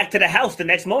went back to the house the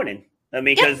next morning.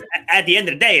 Because at the end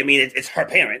of the day, it's her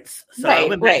parents. So I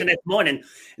went back the next morning.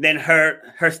 Then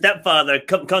her stepfather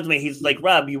comes to me. He's like,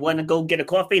 Rob, you want to go get a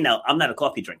coffee? No, I'm not a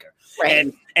coffee drinker.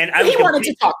 Right. And he wanted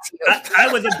to talk to you. I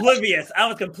was oblivious. I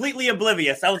was completely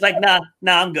oblivious. I was like, nah,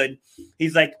 I'm good.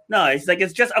 He's like, no. He's like,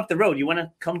 it's just up the road. You want to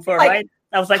come for a ride?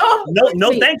 I was like,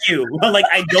 no, thank you. I'm like,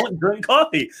 I don't drink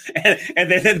coffee.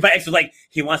 And then my ex was like,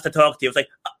 he wants to talk to you. I was like,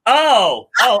 oh.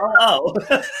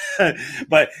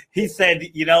 But he said,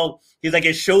 he's like,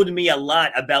 it showed me a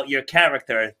lot about your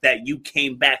character that you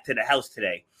came back to the house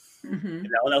today. And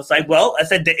I was like, well, I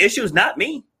said, the issue is not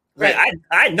me. Right. Like,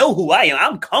 I know who I am.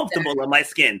 I'm comfortable in my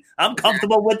skin. I'm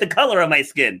comfortable with the color of my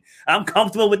skin. I'm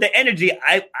comfortable with the energy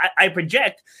I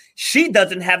project. She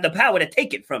doesn't have the power to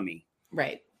take it from me.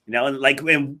 Right. Whenever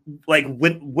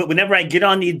I get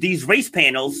on these race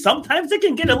panels, sometimes it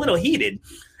can get a little heated.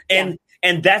 And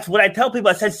that's what I tell people.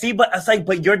 I said,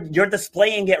 but you're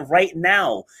displaying it right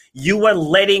now. You are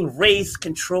letting race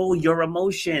control your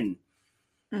emotion.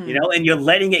 And you're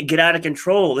letting it get out of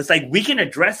control. It's like, we can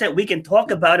address it, we can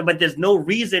talk about it, but there's no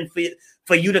reason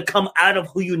for you to come out of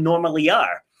who you normally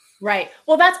are. Right.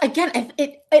 Well, that's, again,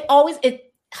 it always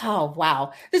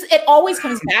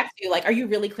comes back to, like, are you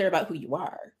really clear about who you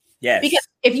are? Yes. Because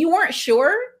if you weren't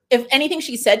sure, if anything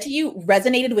she said to you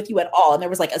resonated with you at all, and there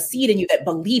was, like, a seed in you that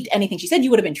believed anything she said, you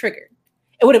would have been triggered.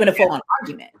 It would have been a full-on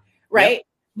argument, right? Yep.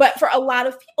 But for a lot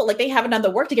of people, like, they haven't done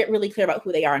the work to get really clear about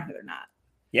who they are and who they're not.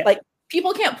 Yep. Like,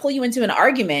 people can't pull you into an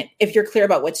argument if you're clear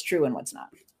about what's true and what's not.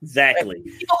 Exactly.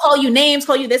 Right? People call you names,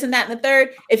 call you this and that and the third.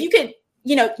 If you can,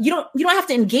 you don't have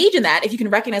to engage in that if you can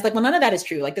recognize like, well, none of that is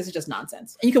true. Like, this is just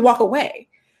nonsense. And you can walk away.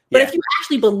 But if you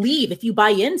actually believe, if you buy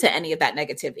into any of that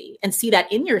negativity and see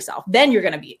that in yourself, then you're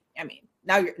going to be,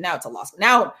 now it's a loss.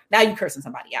 Now you cursing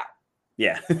somebody out.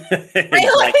 Yeah.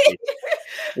 Exactly.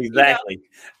 Exactly. You know?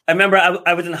 I remember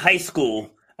I was in high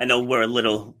school. I know we're a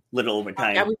little over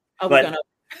time. But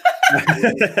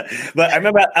I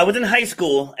remember I was in high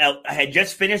school. I had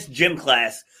just finished gym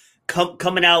class.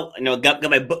 Coming out, got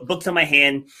my books in my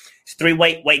hand. 3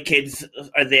 white kids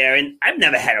are there, and I've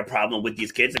never had a problem with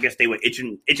these kids. I guess they were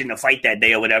itching to fight that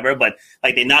day or whatever. But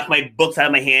like, they knocked my books out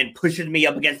of my hand, pushing me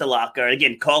up against the locker,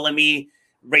 again calling me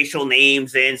racial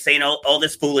names and saying all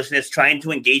this foolishness, trying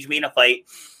to engage me in a fight.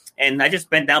 And I just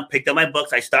bent down, picked up my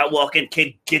books. I start walking.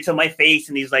 Kid gets on my face,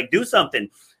 and he's like, "Do something."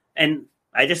 And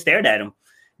I just stared at him,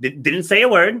 didn't say a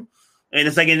word. And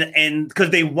it's like, and because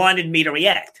they wanted me to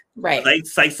react. Right.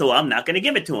 So I'm not going to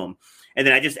give it to him. And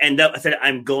then I just I said,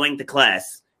 I'm going to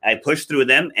class. I pushed through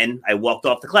them and I walked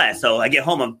off to class. So I get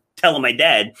home, I'm telling my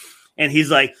dad, and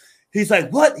he's like,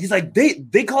 what? He's like,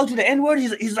 they called you the N-word?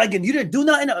 He's like, and you didn't do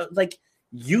nothing? Like,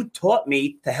 you taught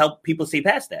me to help people see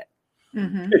past that.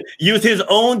 Mm-hmm. Use his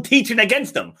own teaching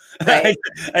against them. Right.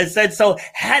 I said, so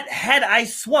had I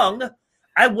swung,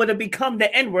 I would have become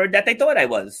the N-word that they thought I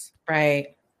was.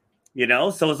 Right.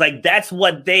 So it's like, that's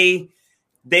what they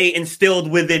instilled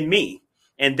within me.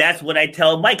 And that's what I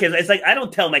tell my kids. It's like, I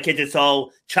don't tell my kids it's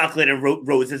all chocolate and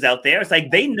roses out there. It's like,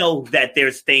 they know that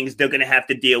there's things they're going to have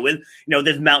to deal with.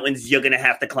 There's mountains you're going to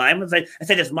have to climb. It's like, I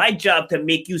said, it's my job to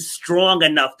make you strong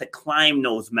enough to climb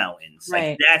those mountains. Right.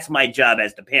 Like, that's my job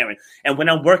as the parent. And when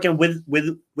I'm working with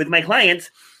my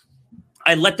clients,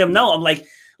 I let them know, I'm like,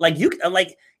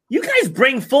 you guys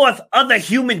bring forth other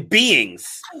human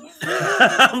beings.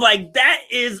 I'm like, that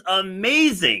is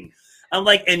amazing. I'm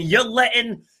like, and you're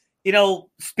letting,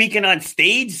 speaking on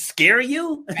stage scare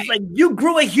you? It's like, you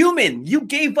grew a human. You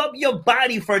gave up your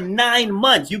body for 9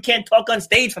 months. You can't talk on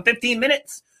stage for 15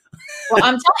 minutes. Well,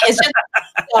 I'm telling you, it's just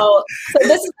so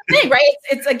this is the thing, right?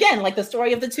 It's again, like the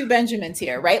story of the 2 Benjamins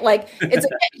here, right? Like, it's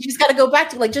you just got to go back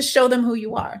to, like, just show them who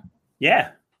you are.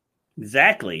 Yeah,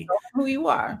 exactly. Show them who you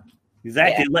are.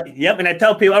 Exactly. Yeah. Yep. And I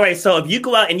tell people, all right, so if you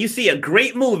go out and you see a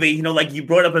great movie, like you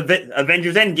brought up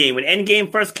Avengers Endgame. When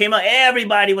Endgame first came out,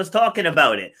 everybody was talking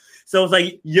about it. So it's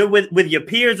like, you're with your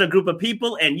peers, a group of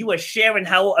people, and you are sharing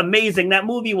how amazing that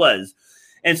movie was.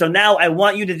 And so now I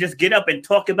want you to just get up and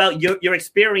talk about your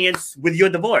experience with your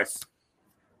divorce.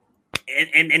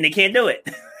 And they can't do it.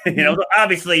 So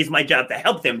obviously it's my job to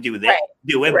help them do it,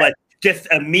 right. But just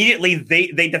immediately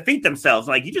they defeat themselves.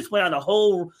 Like, you just went on a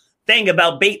whole thing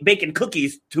about baking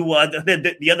cookies to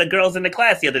the other girls in the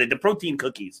class the other day, the protein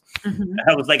cookies. Mm-hmm.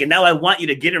 I was like, and now I want you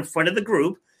to get in front of the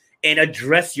group and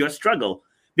address your struggle,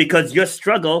 because your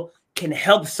struggle can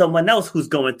help someone else who's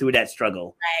going through that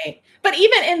struggle. Right. But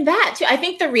even in that too, I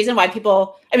think the reason why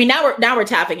people, now we're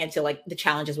tapping into like the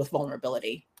challenges with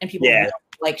vulnerability and people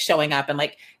like showing up and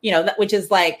like, which is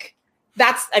like,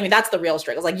 that's the real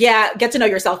struggle. It's like, get to know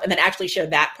yourself and then actually share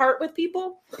that part with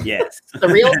people. Yes. The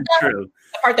real stuff, true.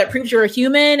 The part that proves you're a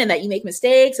human and that you make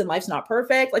mistakes and life's not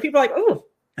perfect. Like, people are like, oh,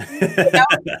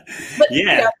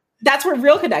 but that's where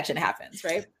real connection happens.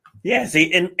 Right. Yeah.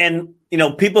 See, and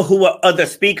people who are other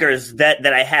speakers that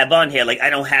I have on here, like, I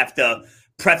don't have to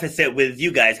preface it with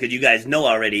you guys because you guys know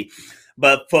already.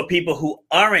 But for people who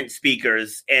aren't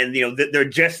speakers and, they're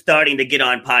just starting to get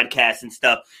on podcasts and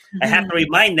stuff, mm-hmm. I have to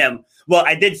remind them, well,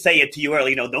 I did say it to you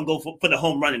earlier, don't go for the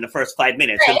home run in the first 5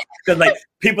 minutes. Because like,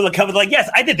 people are coming like, yes,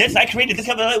 I did this. I created this.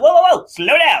 I'm like, whoa,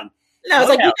 slow down. No, it's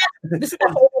like, this is the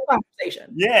whole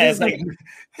conversation. Yeah,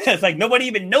 it's like nobody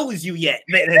even knows you yet.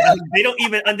 They don't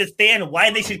even understand why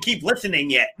they should keep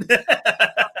listening yet.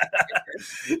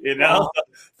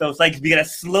 So it's like, we got to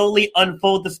slowly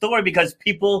unfold the story because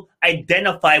people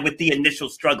identify with the initial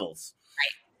struggles.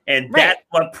 Right. And that's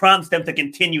what prompts them to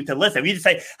continue to listen. If you just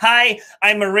say, hi,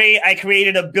 I'm Marie. I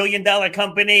created a $1 billion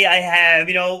company. I have,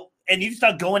 and you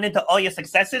start going into all your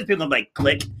successes, people are like,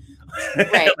 click.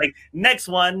 Right. Like, next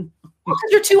one.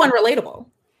 Because you're too unrelatable.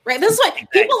 Right. This is why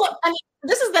people, I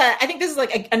think this is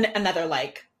like another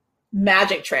like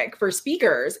magic trick for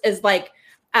speakers is like,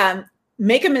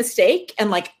 make a mistake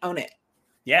and like own it.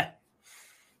 Yeah.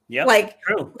 Yeah. Like,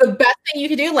 true. The best thing you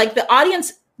can do, like, the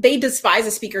audience, they despise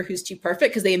a speaker who's too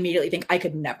perfect because they immediately think I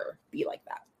could never be like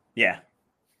that. Yeah.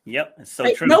 Yep, it's so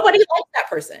Right? true. Nobody likes that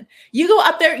person. You go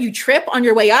up there, you trip on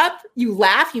your way up, you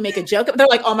laugh, you make a joke. They're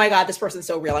like, oh my God, this person's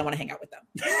so real. I want to hang out with them.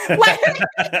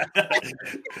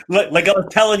 Look, like I was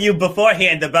telling you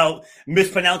beforehand about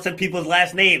mispronouncing people's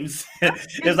last names.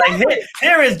 It's like,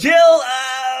 here is Jill.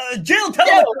 Jill, tell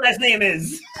them what your last name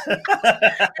is.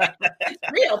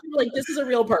 It's real. People are like, this is a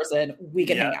real person. We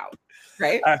can hang out.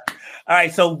 Right? All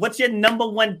right. So what's your number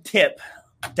one tip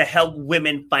to help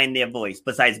women find their voice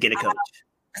besides get a coach?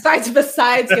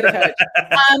 Besides get a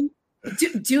coach.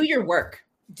 Do your work.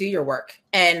 Do your work.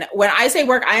 And when I say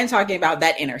work, I am talking about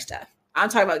that inner stuff. I'm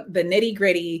talking about the nitty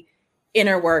gritty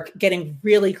inner work, getting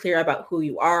really clear about who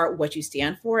you are, what you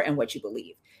stand for, and what you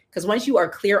believe. Because once you are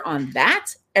clear on that,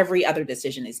 every other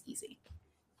decision is easy.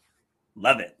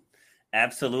 Love it.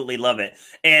 Absolutely love it.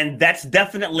 And that's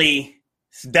definitely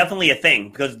a thing,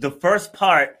 because the first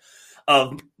part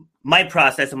of my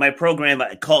process and my program,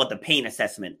 I call it the pain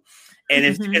assessment. And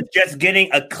it's just getting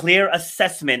a clear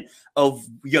assessment of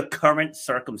your current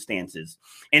circumstances.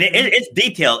 And it's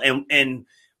detailed. And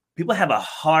people have a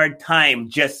hard time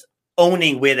just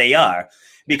owning where they are,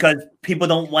 because people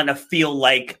don't want to feel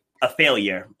like a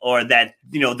failure, or that,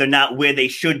 they're not where they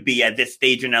should be at this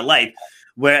stage in their life.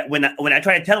 Where when I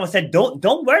try to tell them, I said,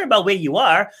 don't worry about where you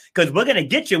are, because we're going to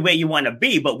get you where you want to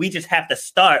be, but we just have to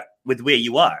start with where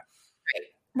you are.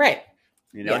 Right.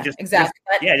 Exactly.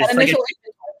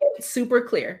 Get super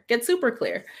clear. Get super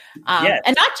clear.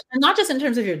 And not just in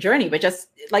terms of your journey, but just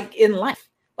like in life.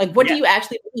 Like, what do you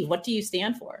actually believe? What do you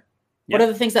stand for? What are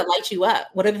the things that light you up?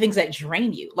 What are the things that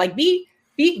drain you? Like,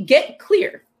 get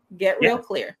clear. Get real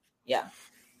clear. Yeah.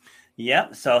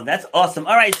 Yeah, so that's awesome.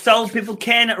 All right, so people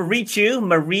can reach you,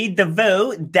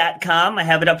 mariedeveau.com. I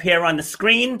have it up here on the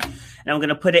screen, and I'm going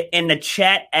to put it in the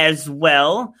chat as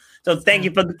well. So thank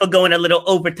you for going a little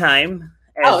overtime.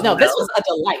 Oh, no, this was a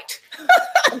delight.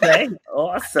 Okay,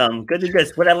 awesome. Good.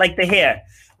 What I like to hear.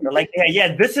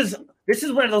 Yeah, this is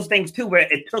one of those things, too, where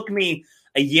it took me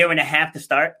a year and a half to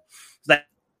start. It's like,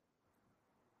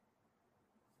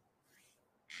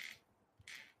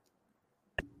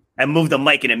 I moved the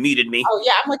mic and it muted me. Oh,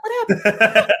 yeah. I'm like, what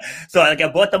happened? So I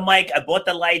bought the mic, I bought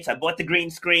the lights, I bought the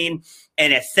green screen,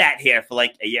 and it sat here for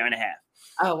like a year and a half.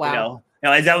 Oh, wow.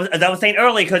 As I was saying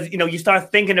earlier, because, you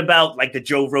start thinking about like the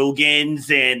Joe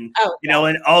Rogans and,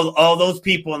 and all those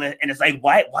people. And it's like,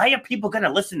 why are people going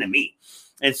to listen to me?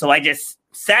 And so I just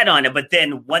sat on it. But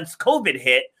then once COVID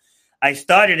hit, I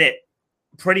started it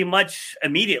pretty much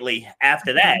immediately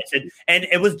after that. And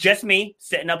it was just me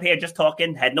sitting up here, just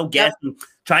talking, had no guests, and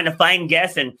trying to find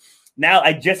guests. And now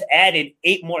I just added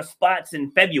 8 more spots in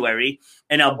February,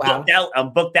 and I'm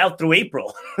booked out through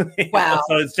April. Wow.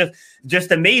 So it's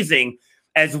just amazing.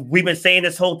 As we've been saying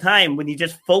this whole time, when you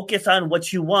just focus on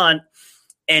what you want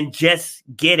and just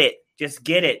get it,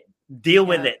 deal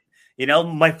with it.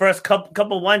 My first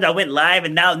couple ones, I went live,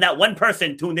 and now not one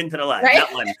person tuned into the live. Right?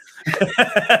 Not one.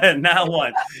 Not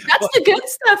one. That's the good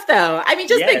stuff, though. I mean,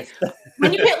 just think,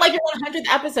 when you hit like your 100th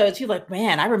episodes, you're like,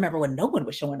 man, I remember when no one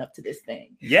was showing up to this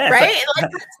thing. Yeah. Right?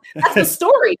 Like, that's the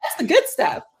story. That's the good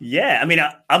stuff. Yeah. I mean,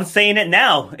 I'm saying it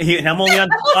now. I'm only on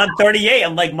 38.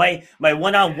 I'm like, my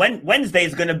one on Wednesday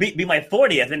is going to be my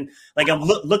 40th. And like, I'm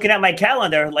looking at my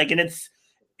calendar, like, and it's,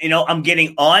 I'm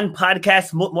getting on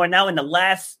podcasts more now. In the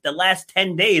last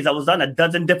 10 days, I was on a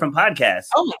dozen different podcasts.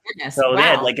 Oh my goodness! So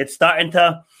yeah, like it's starting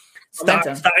to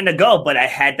go, but I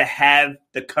had to have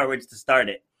the courage to start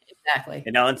it. Exactly.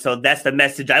 And so that's the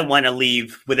message I want to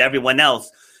leave with everyone else.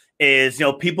 Is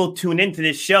people tune into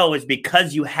this show is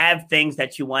because you have things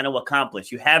that you want to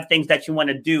accomplish. You have things that you want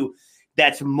to do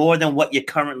that's more than what you're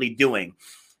currently doing.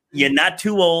 You're not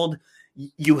too old.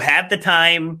 You have the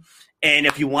time. And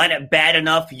if you want it bad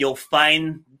enough, you'll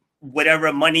find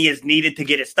whatever money is needed to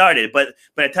get it started. But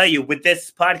I tell you, with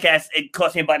this podcast, it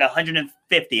cost me about $150,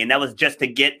 and that was just to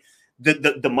get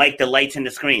the mic, the lights, and the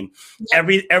screen.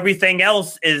 Yep. Everything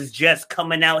else is just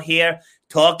coming out here,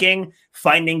 talking,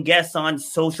 finding guests on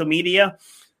social media,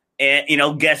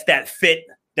 and guests that fit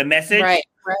the message. Right.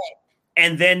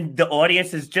 And then the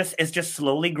audience is just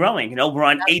slowly growing. We're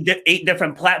on 8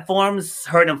 different platforms,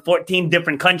 heard in 14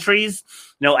 different countries.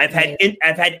 I've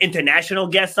had international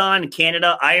guests on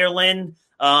Canada, Ireland,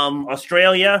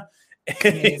 Australia.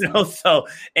 So,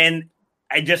 and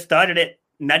I just started it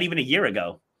not even a year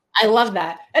ago. I love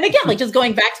that. And again, like just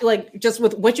going back to like just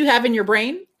with what you have in your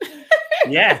brain.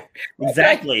 Yeah,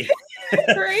 exactly.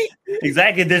 Right?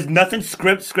 Exactly. There's nothing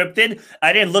scripted.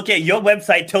 I didn't look at your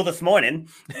website till this morning.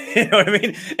 You know what I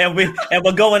mean? And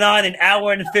we're going on an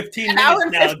hour and 15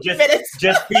 minutes now,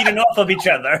 just feeding off of each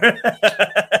other. So.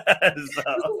 This is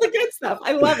the good stuff.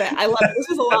 I love it. This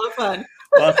was a lot of fun.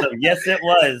 Awesome. Yes, it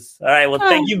was. All right. Well,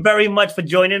 thank you very much for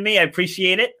joining me. I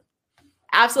appreciate it.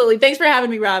 Absolutely. Thanks for having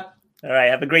me, Rob. All right.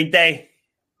 Have a great day.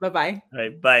 Bye-bye. All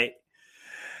right. Bye.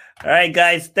 All right,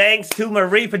 guys. Thanks to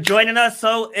Marie for joining us.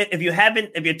 So if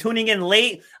you're tuning in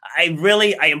late, I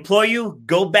implore you,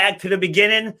 go back to the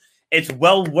beginning. It's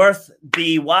well worth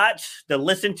the watch, the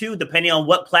listen to, depending on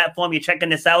what platform you're checking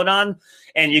this out on.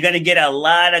 And you're going to get a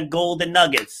lot of golden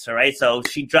nuggets. All right. So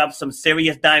she dropped some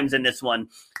serious dimes in this one.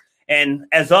 And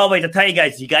as always, I tell you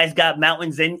guys got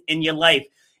mountains in your life.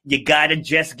 You got to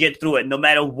just get through it. No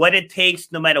matter what it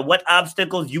takes, no matter what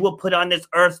obstacles, you were put on this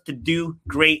earth to do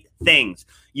great things.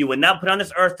 You were not put on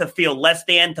this earth to feel less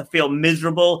than, to feel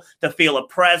miserable, to feel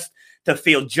oppressed, to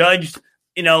feel judged,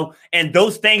 and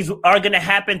those things are going to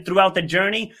happen throughout the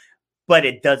journey, but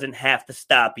it doesn't have to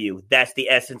stop you. That's the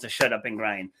essence of Shut Up and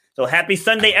Grind. So happy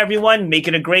Sunday, everyone. Make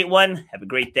it a great one. Have a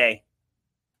great day.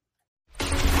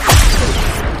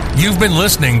 You've been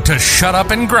listening to Shut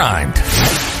Up and Grind.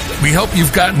 We hope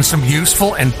you've gotten some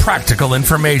useful and practical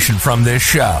information from this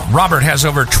show. Robert has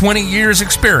over 20 years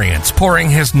experience pouring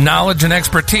his knowledge and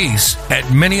expertise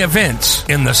at many events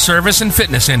in the service and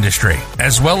fitness industry,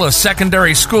 as well as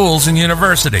secondary schools and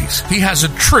universities. He has a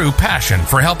true passion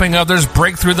for helping others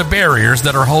break through the barriers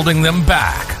that are holding them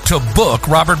back. To book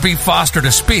Robert B. Foster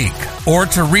to speak or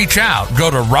to reach out, go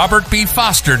to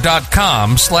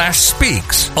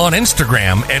robertbfoster.com/speaks, on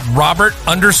Instagram at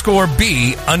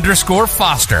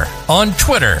Robert_B_Foster, on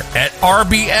Twitter at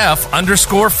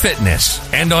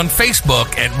RBF_fitness, and on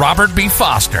Facebook at Robert B.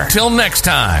 Foster. Till next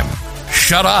time,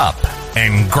 shut up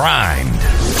and grind.